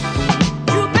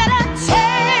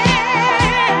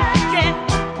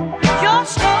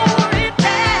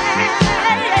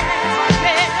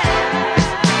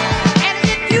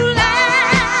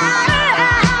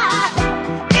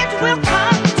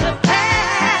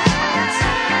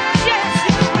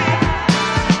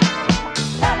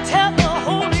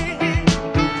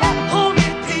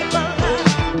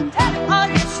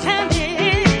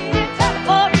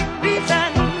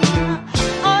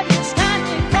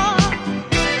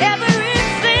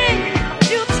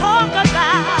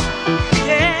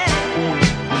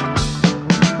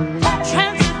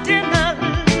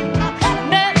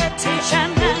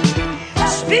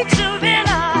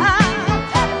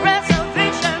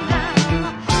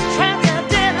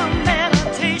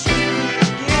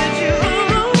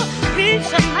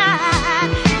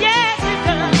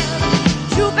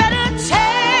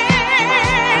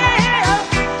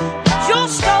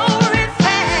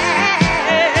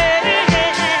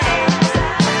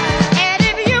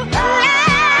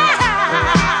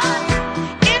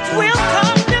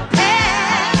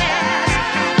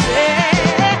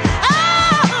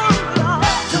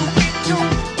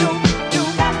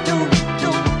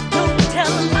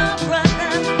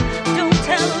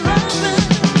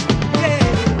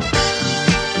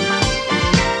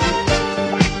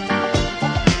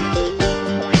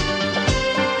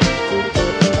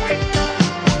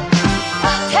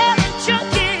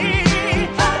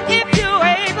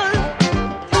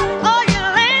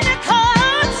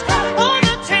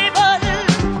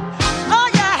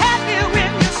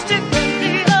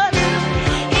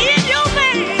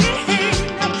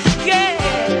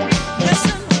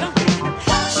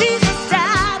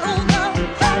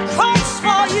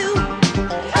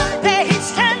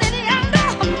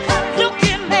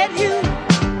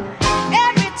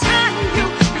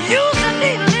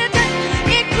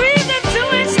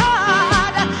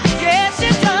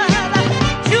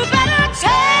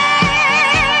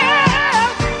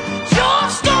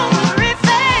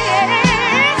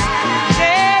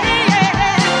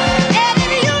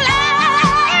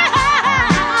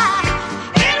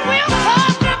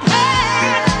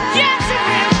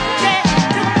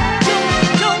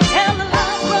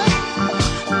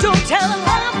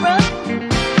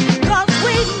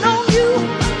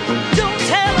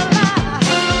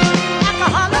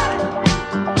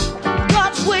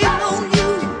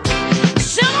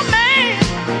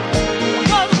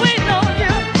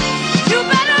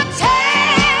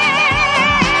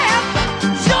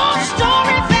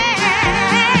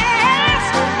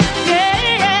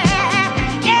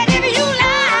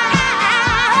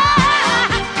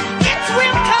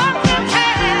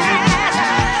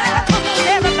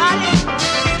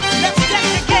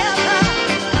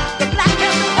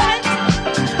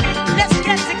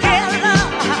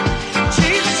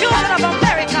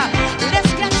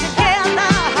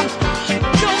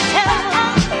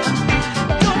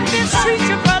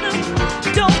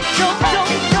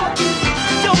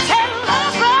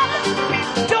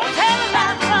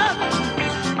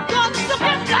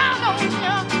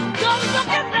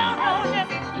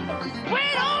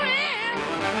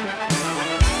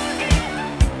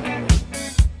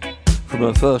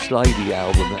 from her First Lady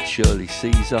album, that's Shirley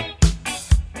Caesar.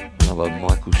 Another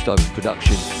Michael Stokes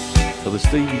production of a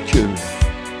Stevie tune.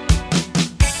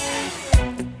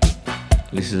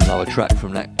 This is another track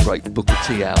from that great Booker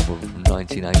T album from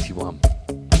 1981.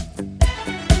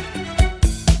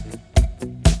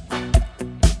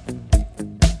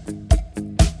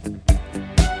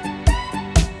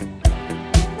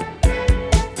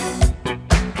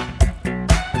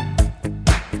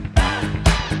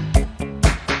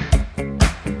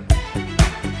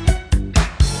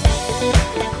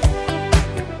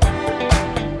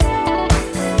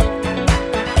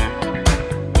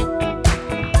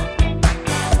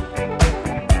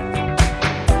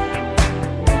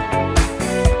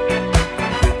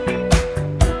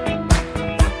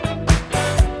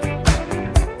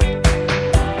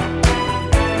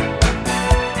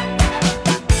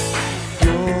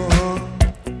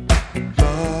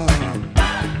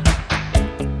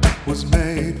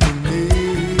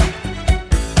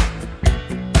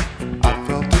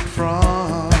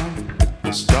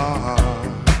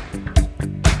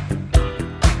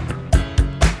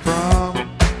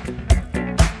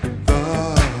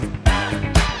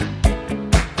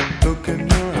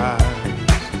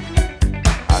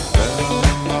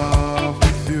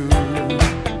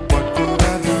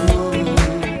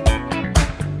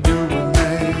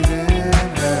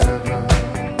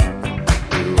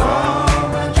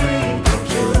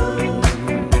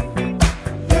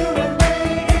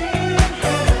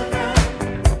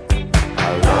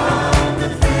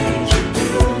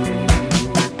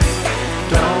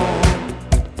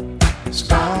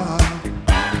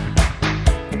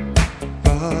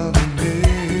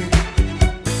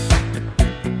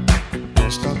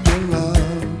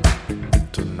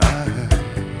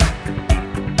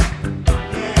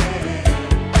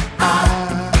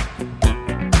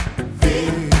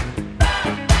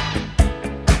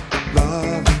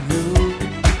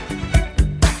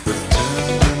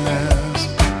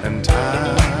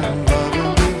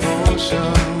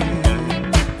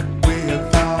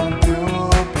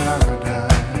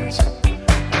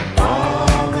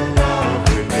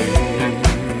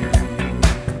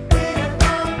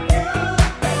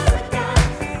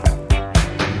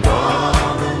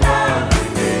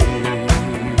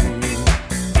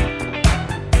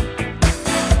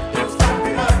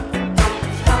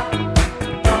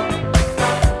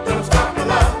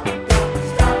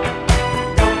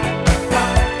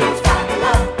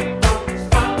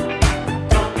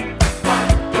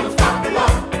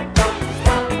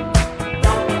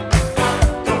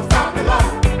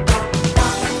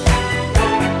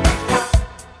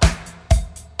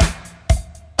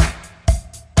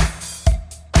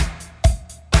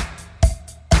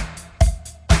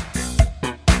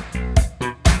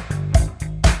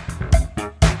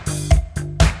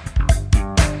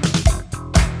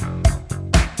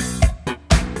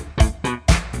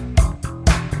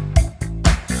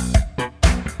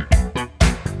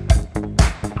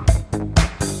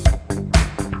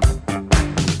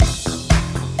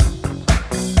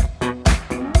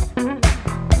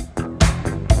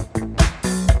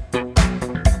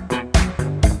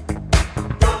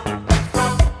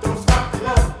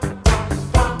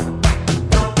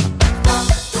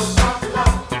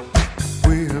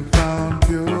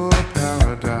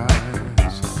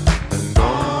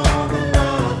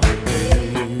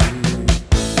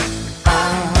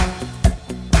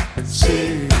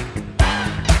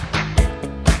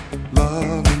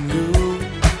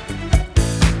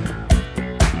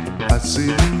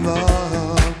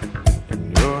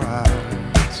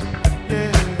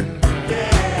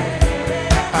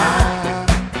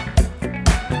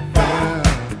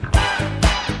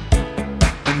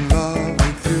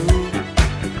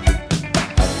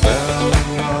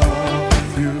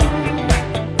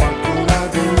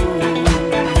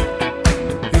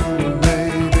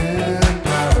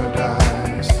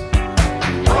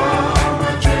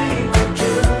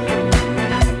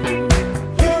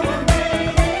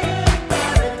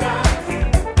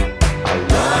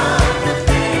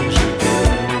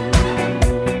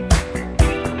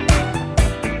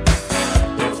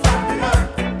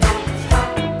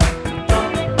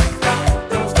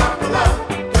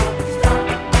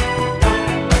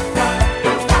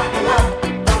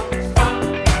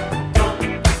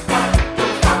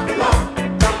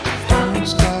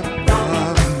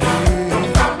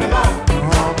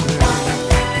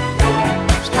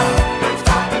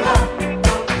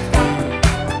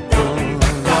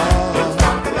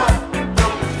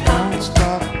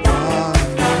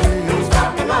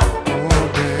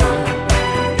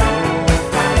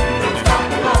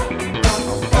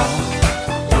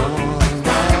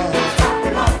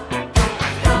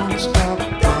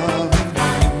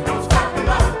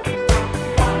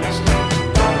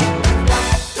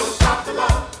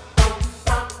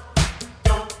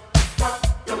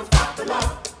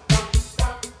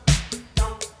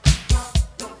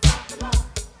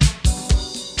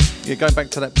 Yeah, going back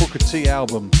to that Booker T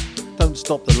album, Don't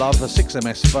Stop the Love, a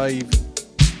 6MS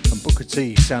fave, and Booker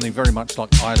T sounding very much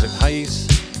like Isaac Hayes.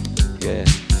 Yeah.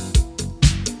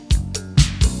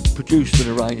 Produced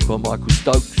and arranged by Michael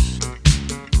Stokes,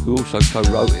 who also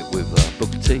co-wrote it with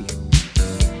Booker T.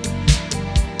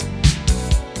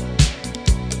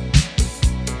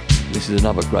 This is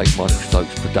another great Michael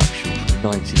Stokes production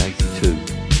from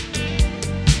 1982.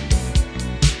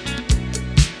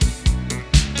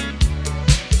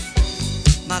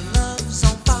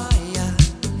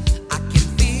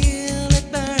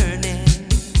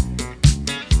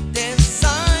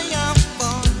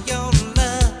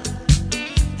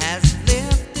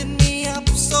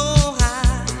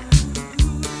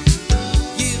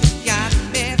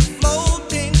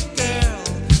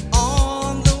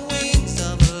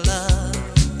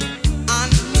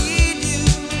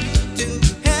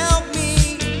 To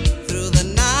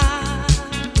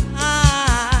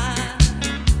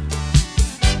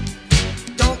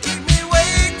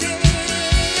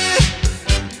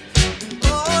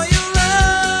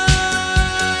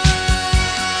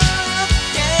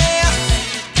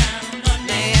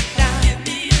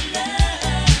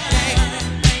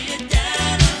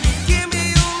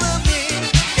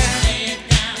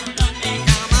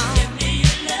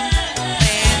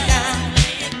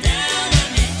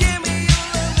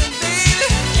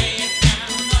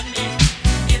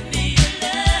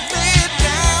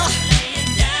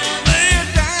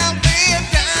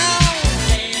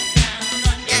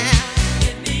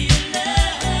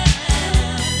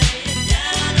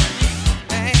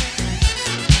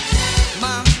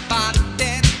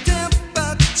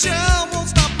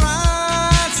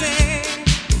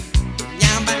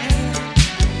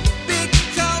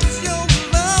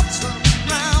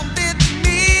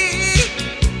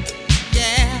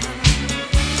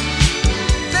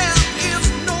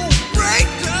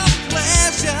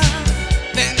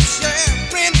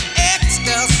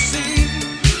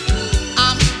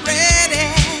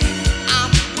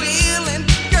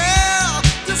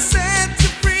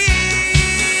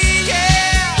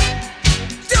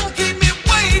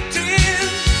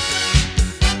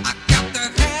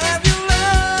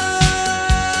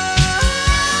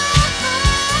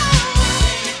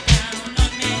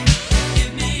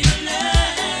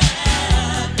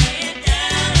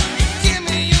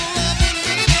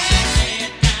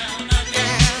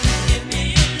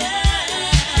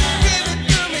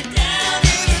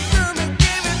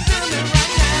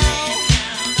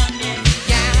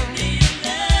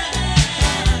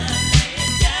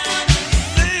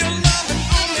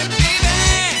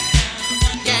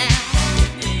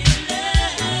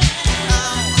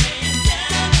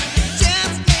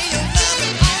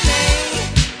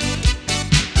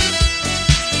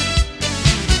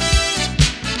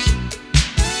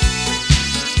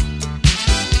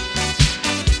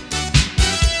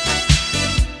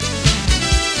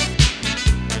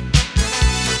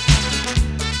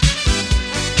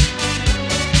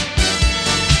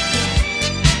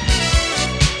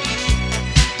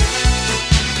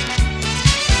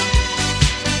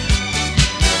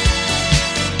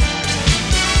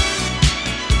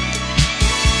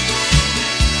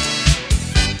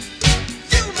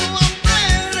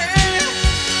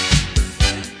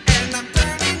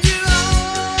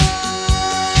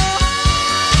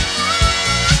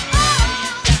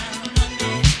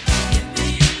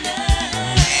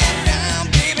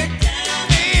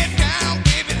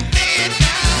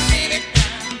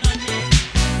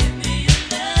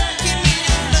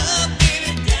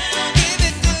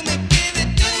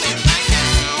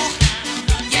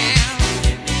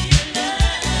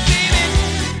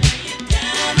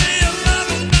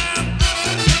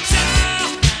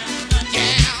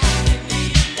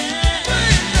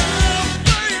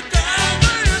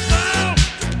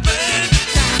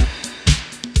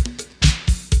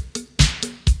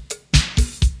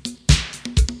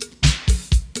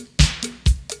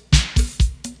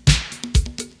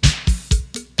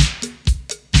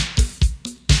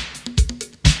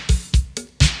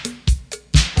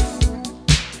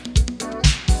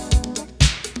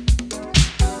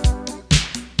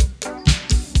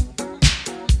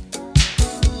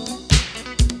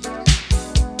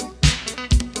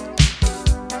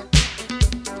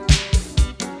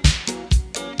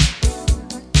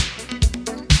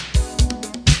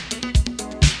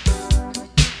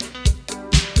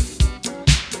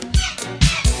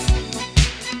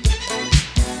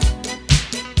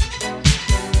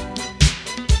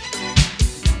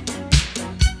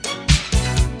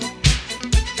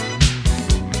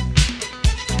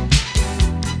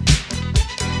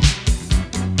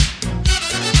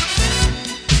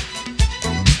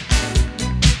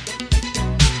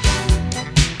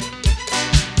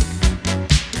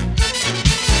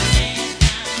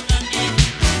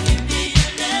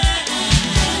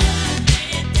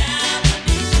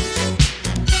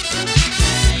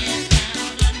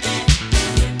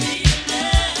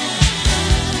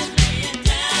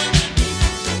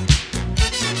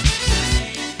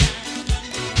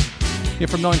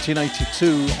from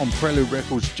 1982 on Prelude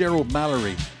Records, Gerald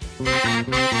Mallory.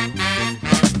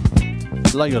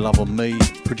 Lay Your Love on Me,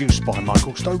 produced by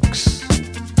Michael Stokes.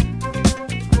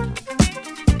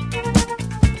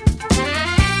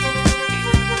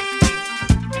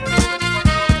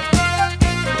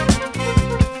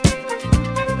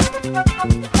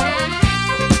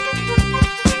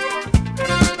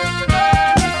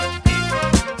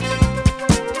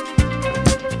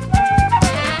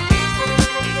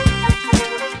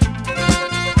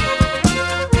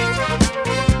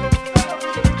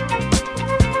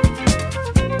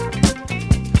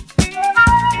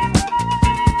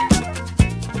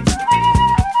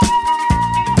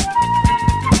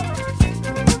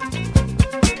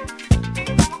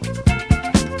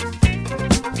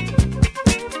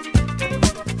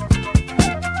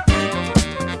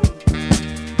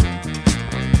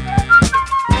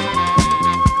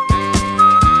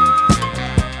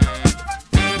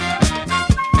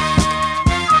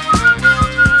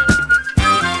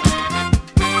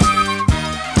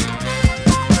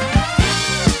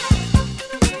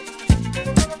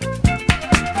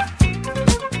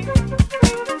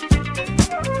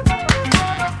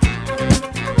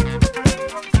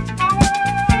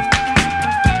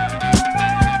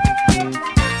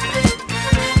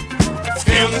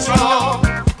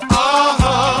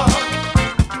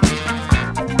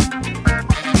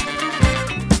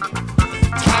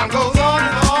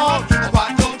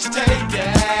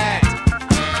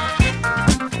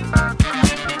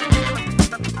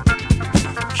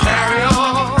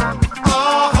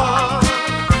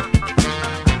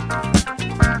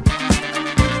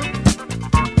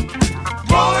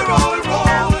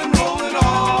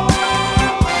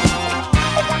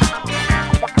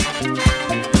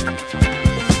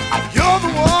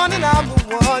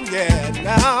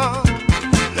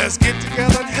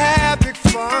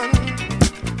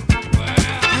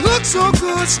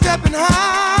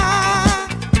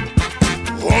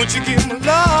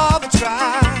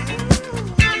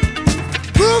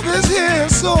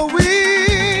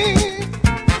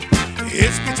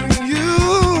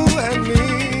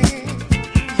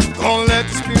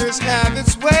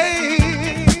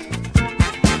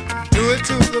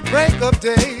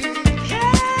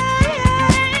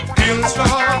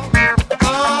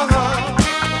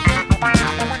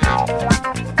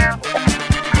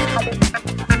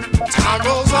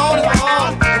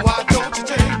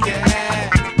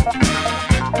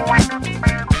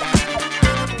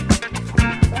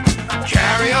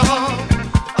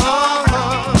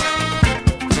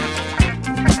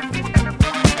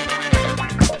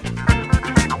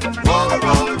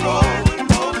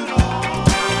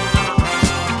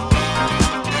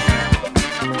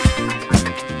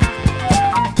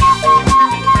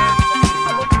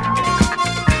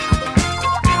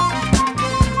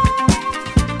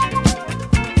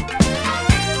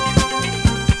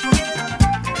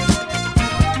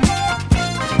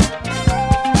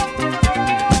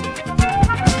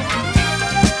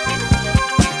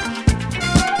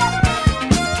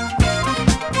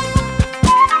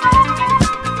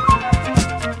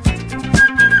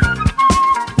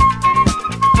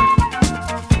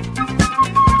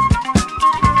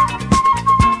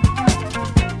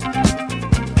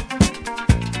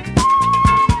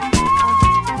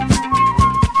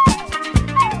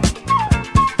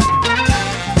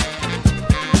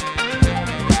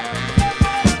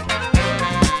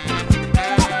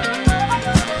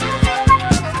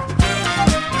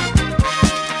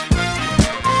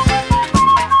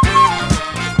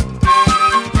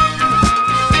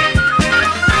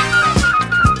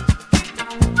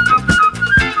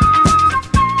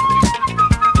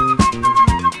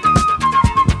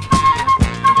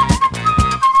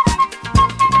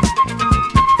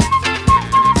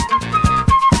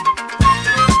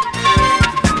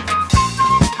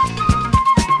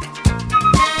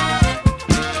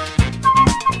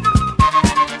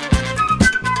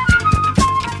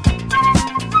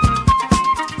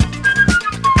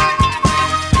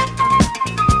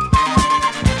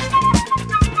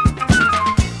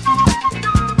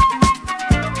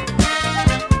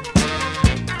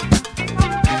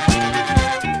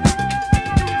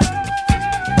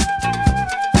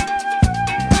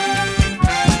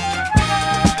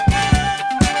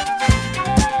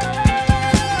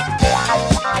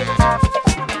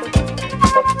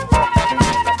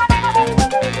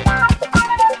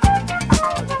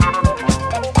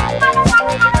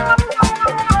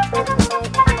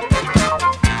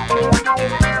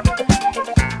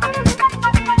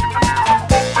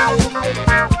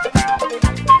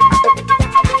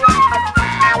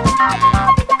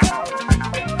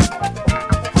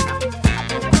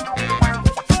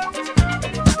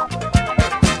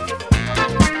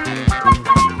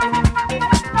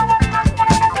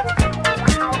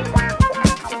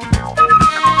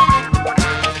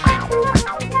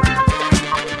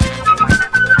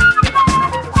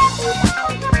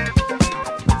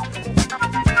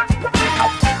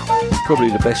 Probably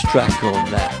the best track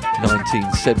on that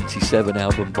 1977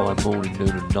 album by Morning,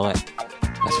 Noon and Night.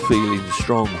 That's Feeling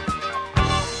Strong.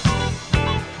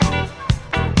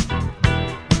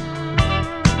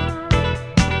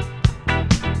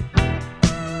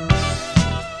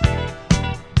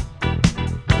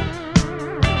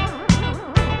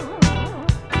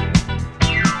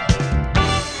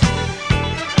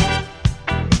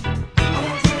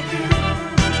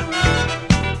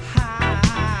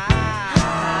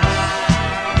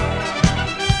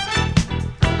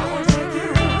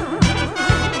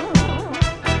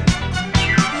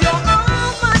 Your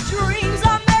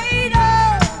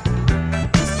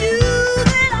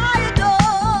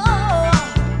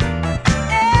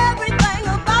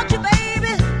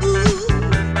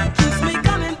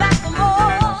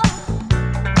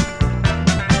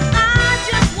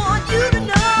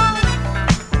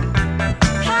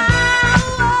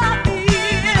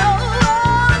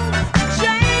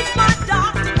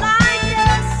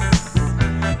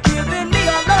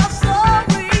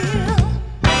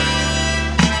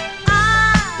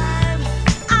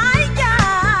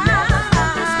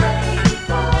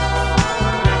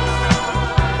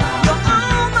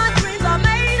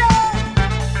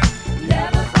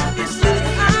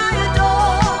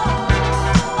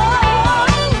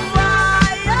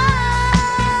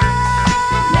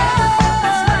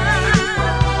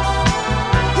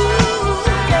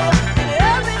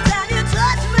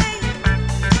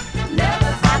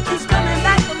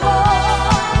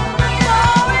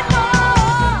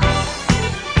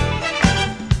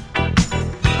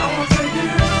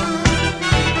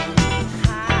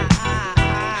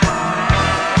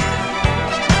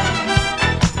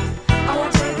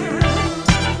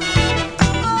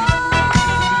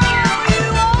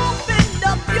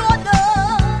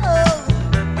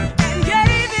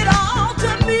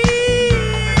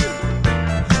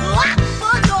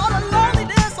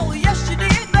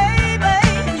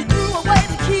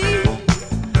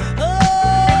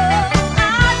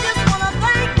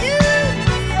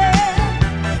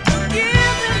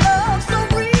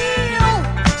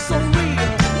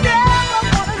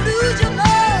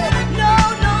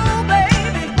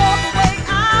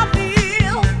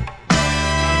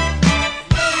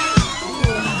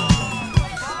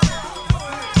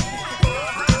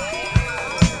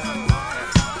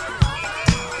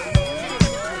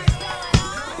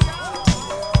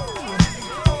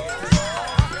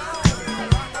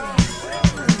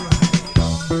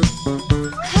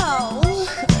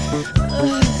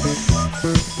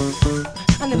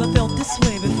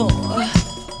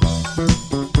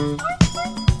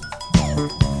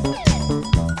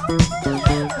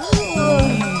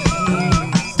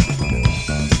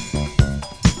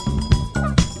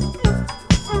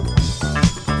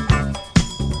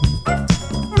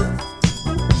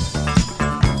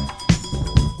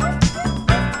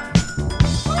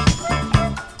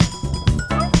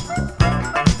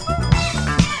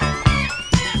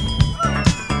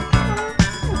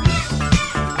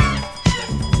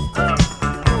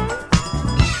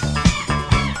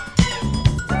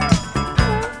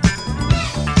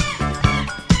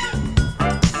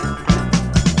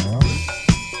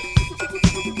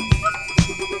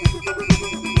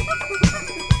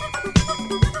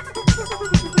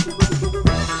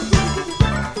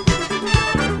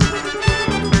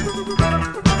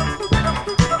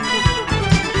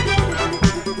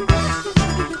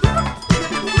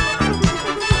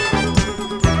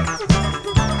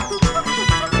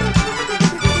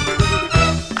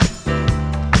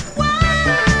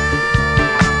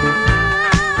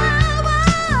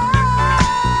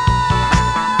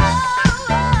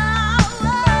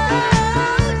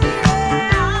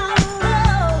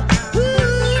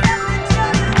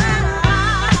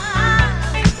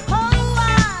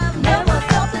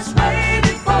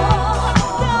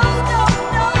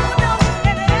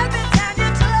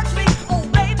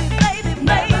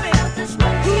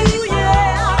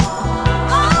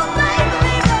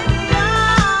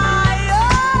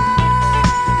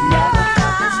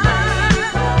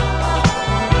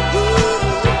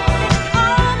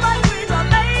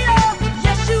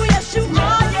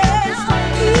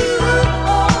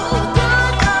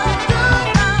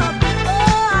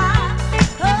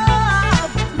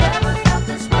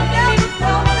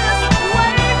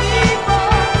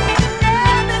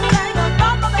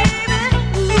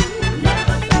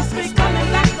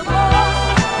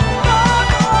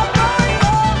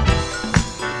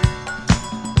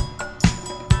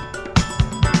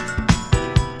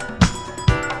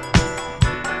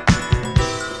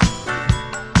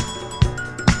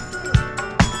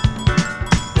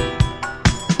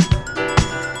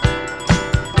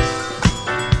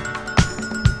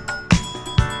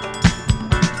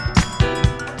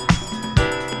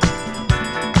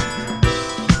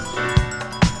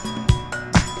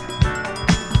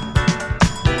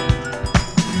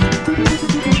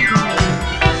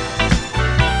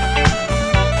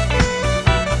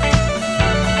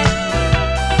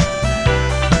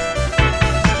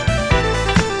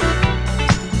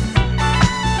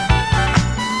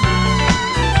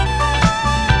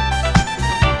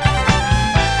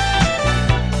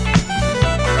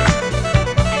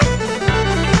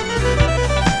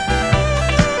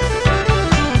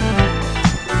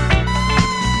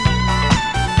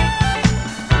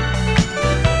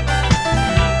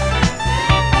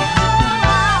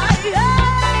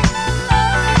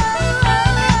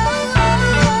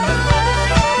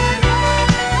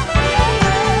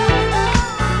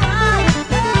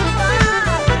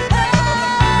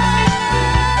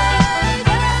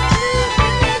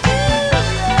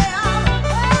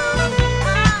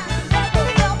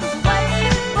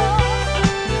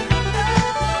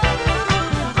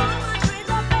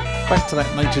to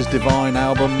that Nature's Divine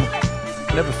album,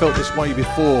 Never Felt This Way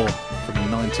Before, from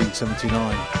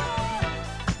 1979.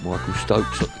 Michael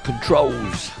Stokes at the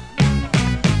controls.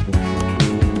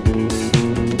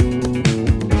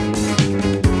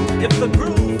 If the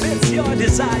groove fits your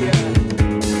desire,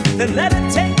 then let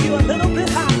it take you a little bit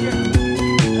higher.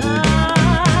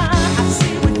 I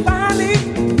see we finally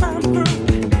found a groove,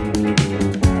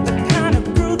 the kind of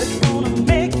groove that's gonna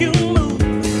make you move.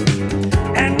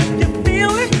 And if you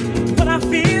feel it, what I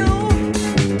feel,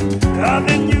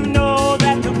 then you know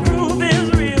that the groove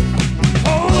is real.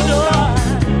 Hold on,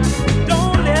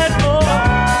 don't let go.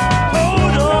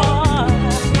 Hold on,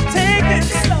 take it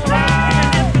slow.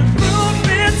 And if the groove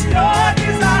fits your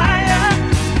desire,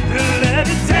 let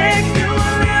it take you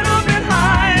a little bit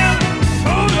higher.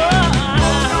 Hold on,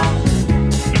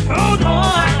 hold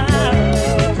on,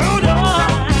 hold on.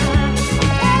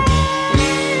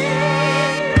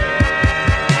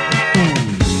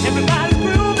 Everybody's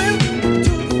grooving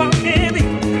to the funky beat.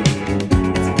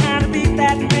 It's the kind of beat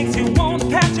that makes you want to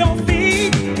pat your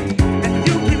feet. And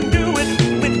you can do it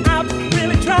without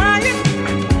really trying.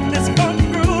 This funky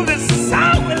groove is so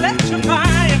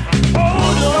electrifying.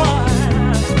 Hold on,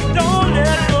 don't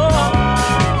let go.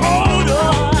 Hold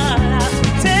on,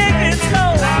 take it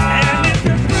slow. And if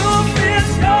the groove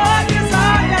fits your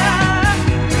desire,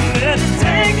 let it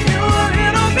take you a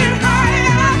little bit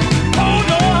higher. Hold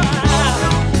on,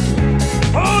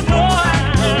 hold on,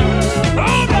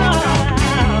 hold on.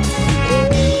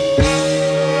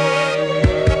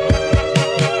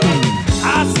 I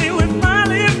see we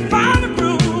finally found a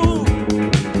groove,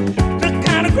 the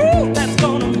kind of groove that's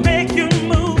gonna make you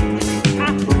move.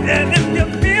 And if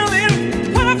you're feeling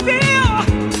what I feel,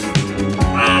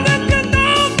 then you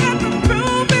know that the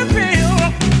groove is real.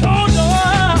 Hold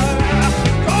on,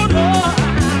 hold on,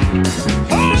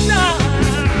 hold on,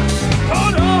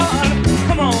 hold on.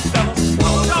 Come on, fellas,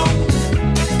 hold on,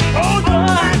 hold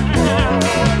on,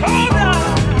 hold on,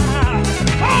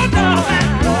 hold on.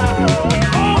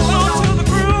 Hold on to the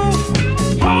groove,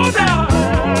 hold on,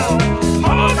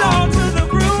 hold on to the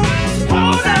groove,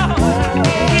 hold on.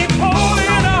 Keep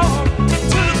holding on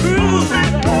to the groove,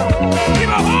 keep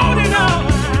on holding on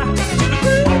to the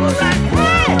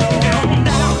groove. Down,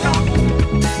 down,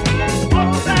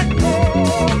 hold that groove,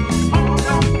 hold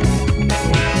on,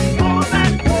 hold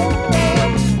that groove.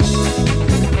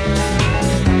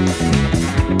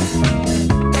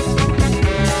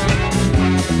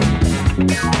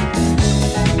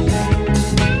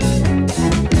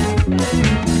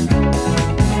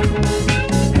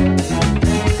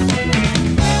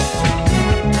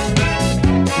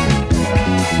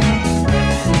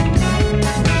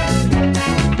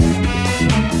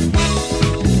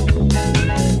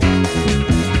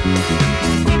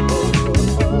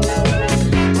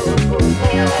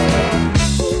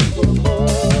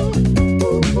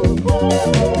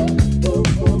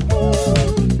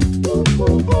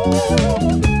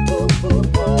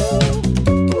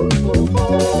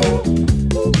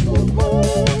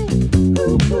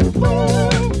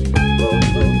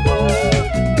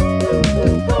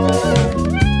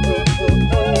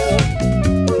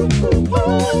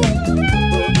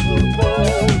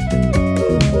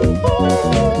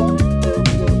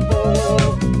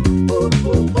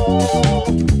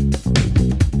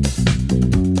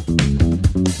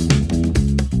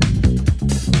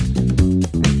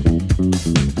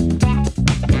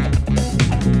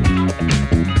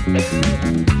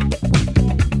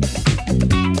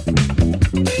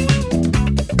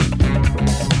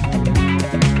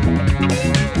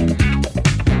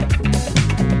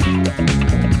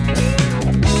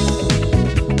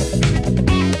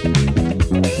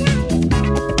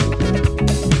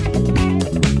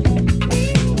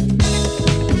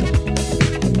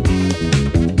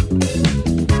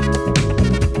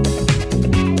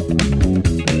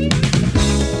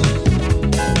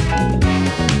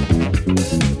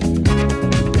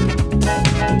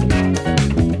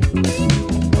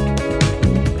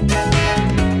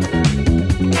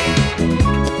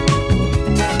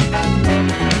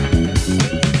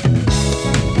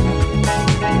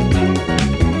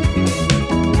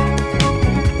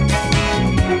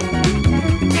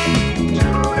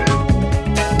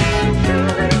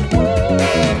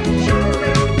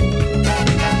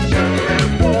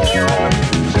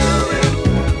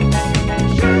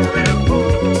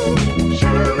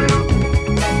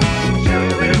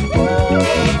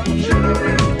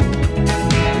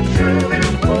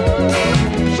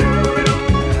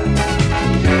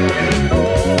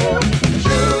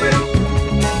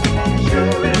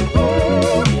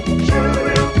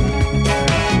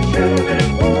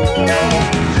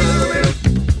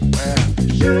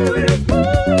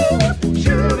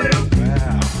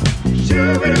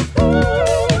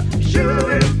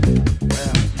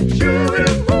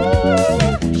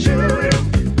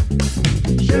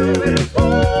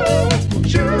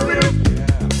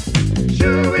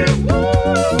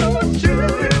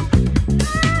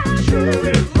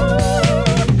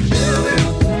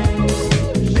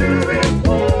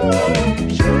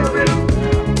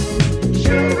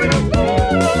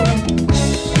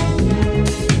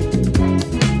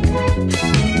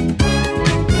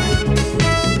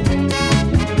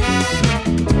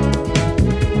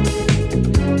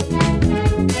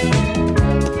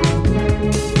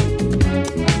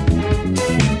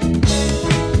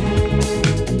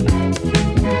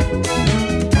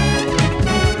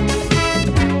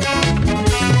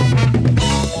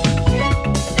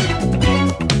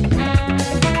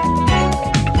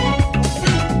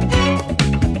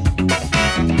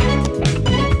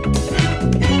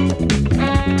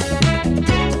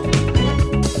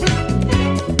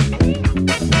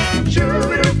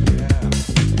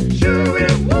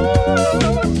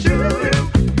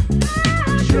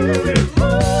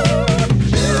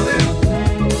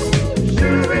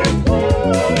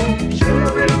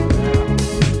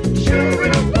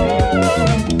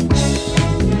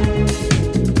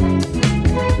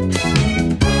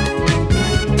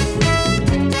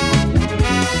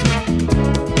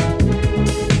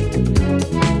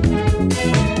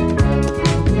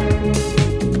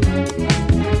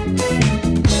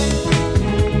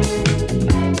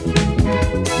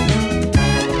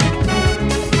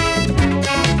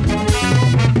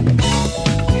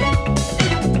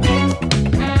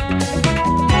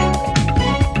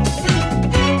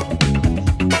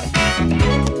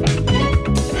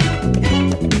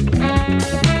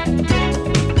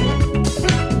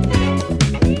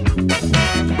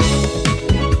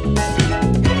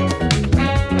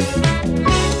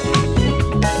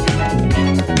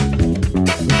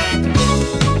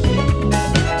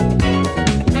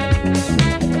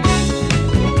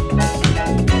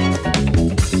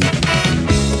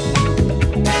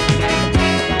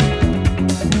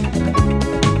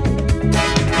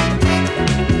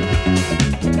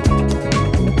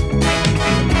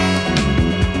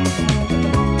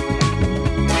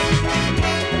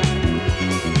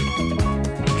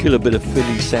 Killer bit of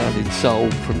Philly sounding soul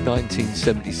from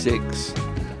 1976.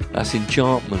 That's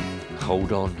Enchantment.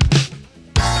 Hold on.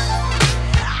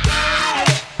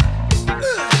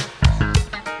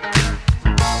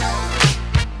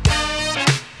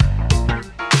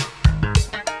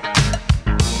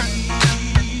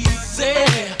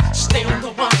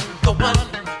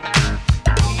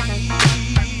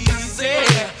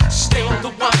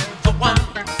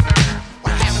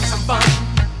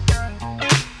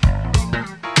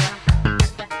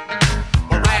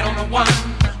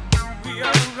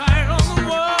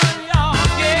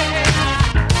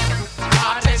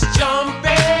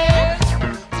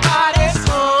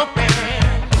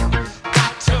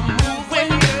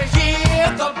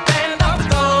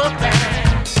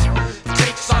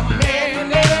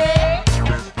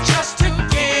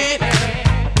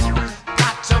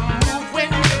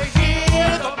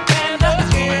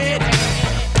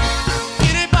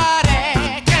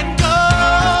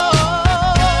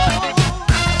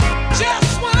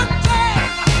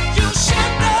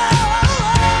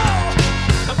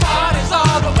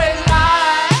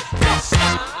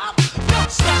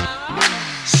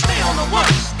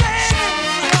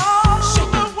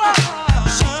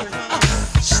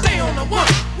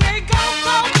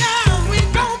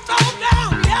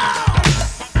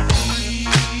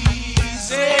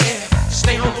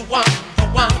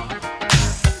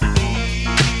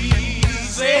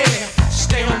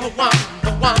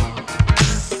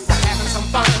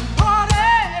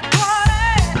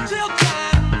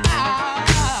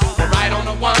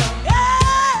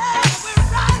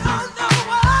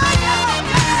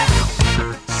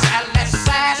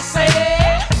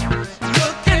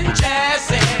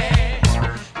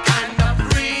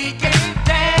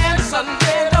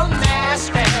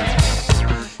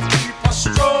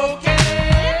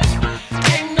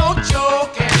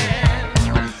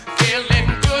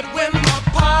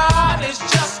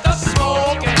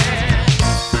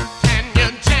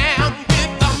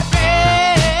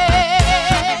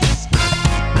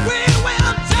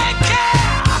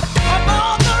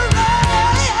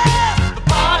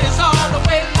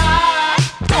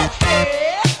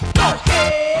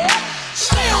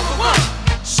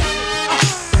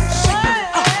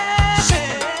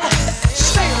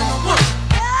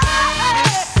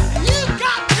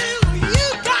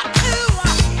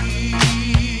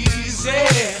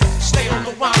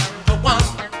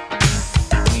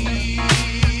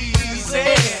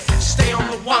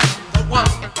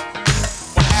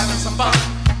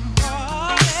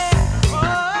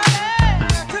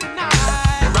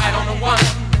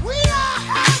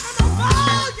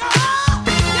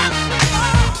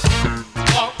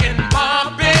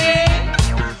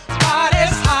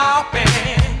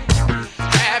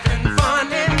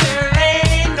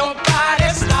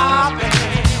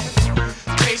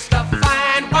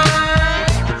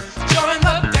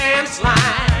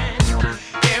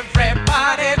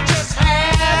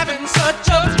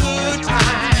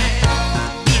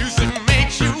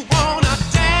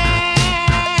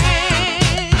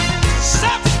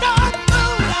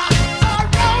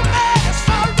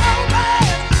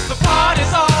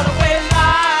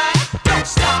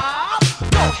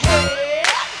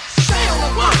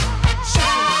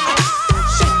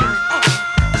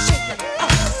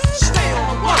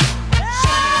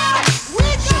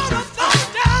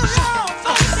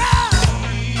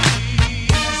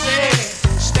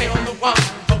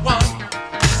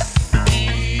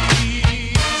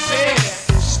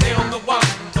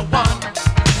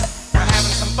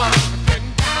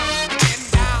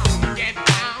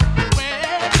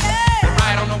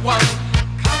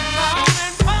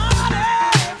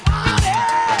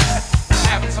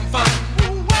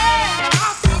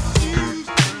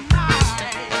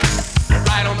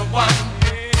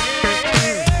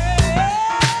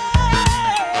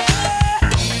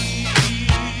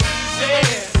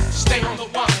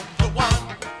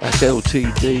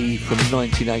 LTD from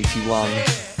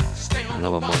 1981,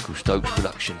 another Michael Stokes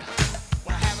production.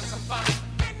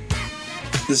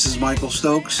 This is Michael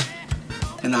Stokes,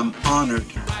 and I'm honored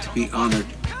to be honored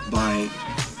by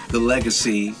the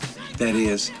legacy that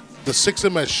is The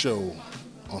 6MS Show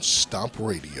on Stomp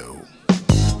Radio.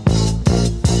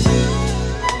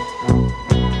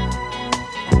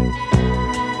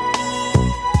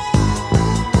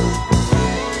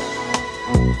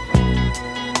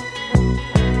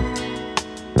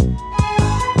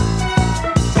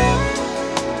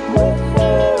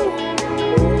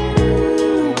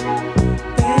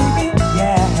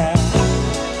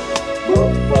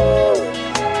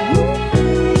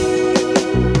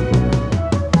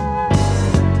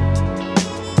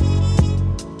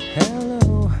 Hello.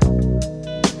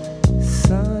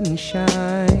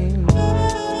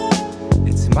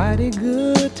 mighty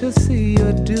good to see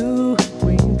you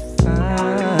doing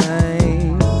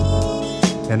fine.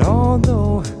 And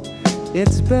although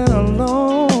it's been a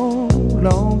long,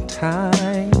 long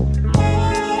time,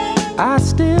 I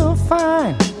still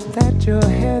find that you're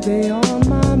heavy on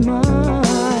my mind.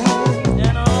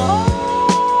 And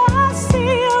oh, I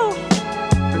see you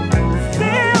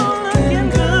still looking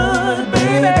good,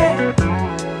 baby.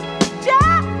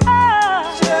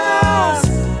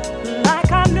 Just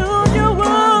like I knew you would.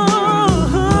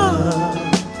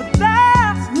 But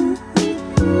there's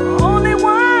only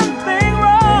one thing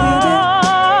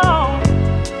wrong.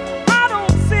 I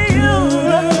don't see you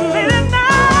feeling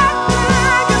nothing.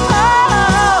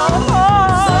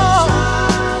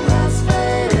 Sunshine has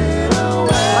faded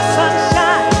away. My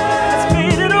sunshine has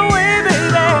faded away,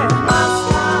 baby. My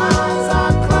skies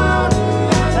are cloudy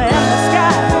and the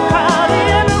skies are cloudy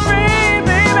and the rain,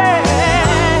 baby.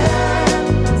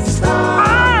 I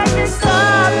can't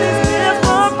stop these tears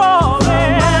from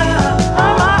falling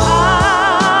from my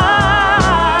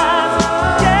eyes.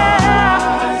 Yeah,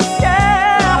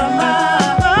 from my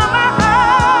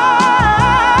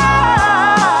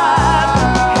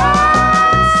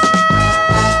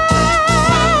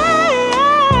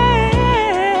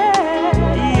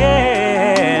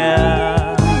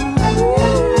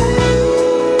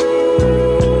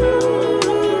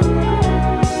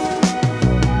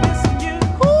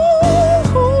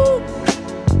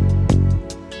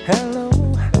Hello,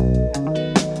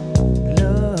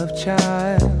 love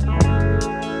child.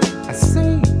 I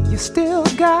see you still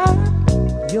got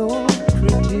your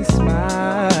pretty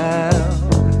smile.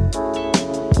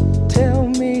 Tell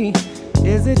me,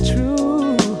 is it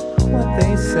true what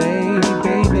they say,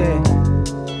 baby,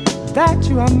 that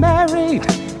you are married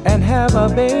and have a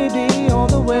baby on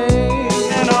the way?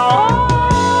 And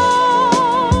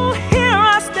oh, here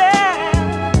I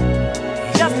stand,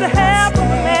 just a half a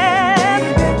man,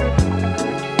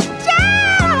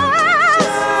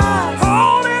 just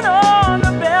holding on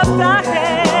the best I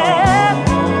can.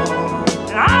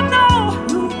 And I know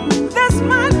this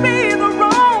might be the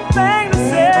wrong thing to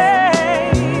say,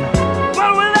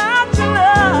 but without your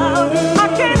love, I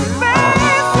can't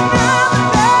face another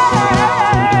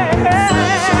day.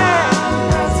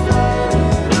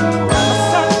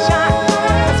 Sunshine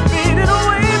has faded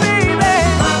away, baby.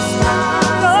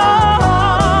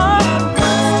 Lord,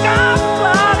 sky's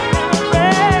cloudy and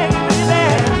rain, baby.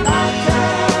 I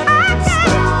can't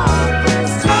stop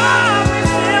these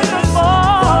tears from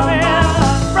falling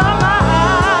from my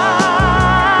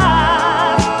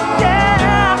eyes.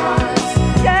 Yeah,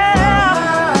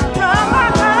 from my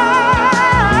eyes.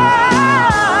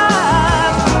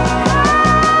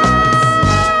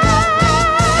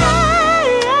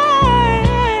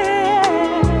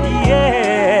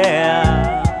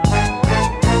 Yeah.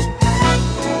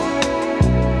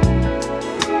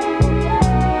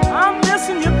 I'm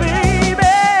missing you, baby.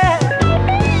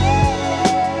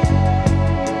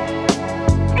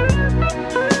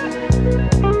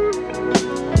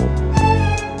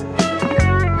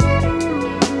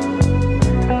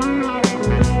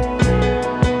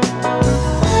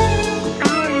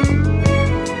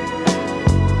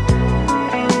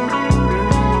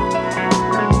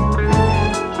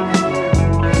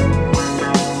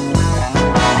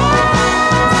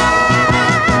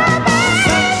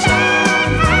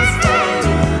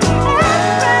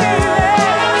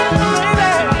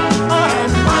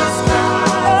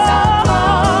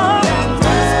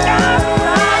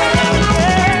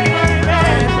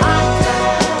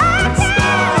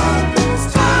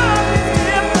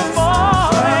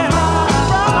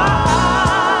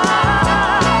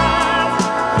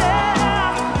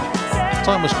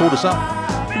 Time has called us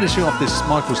up, finishing off this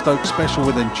Michael Stokes special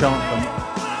with Enchantment.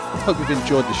 Hope you've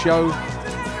enjoyed the show.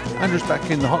 Andrew's back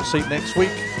in the hot seat next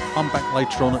week. I'm back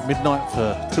later on at midnight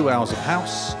for 2 hours of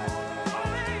house.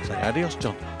 Say adios,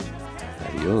 John.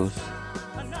 Adios.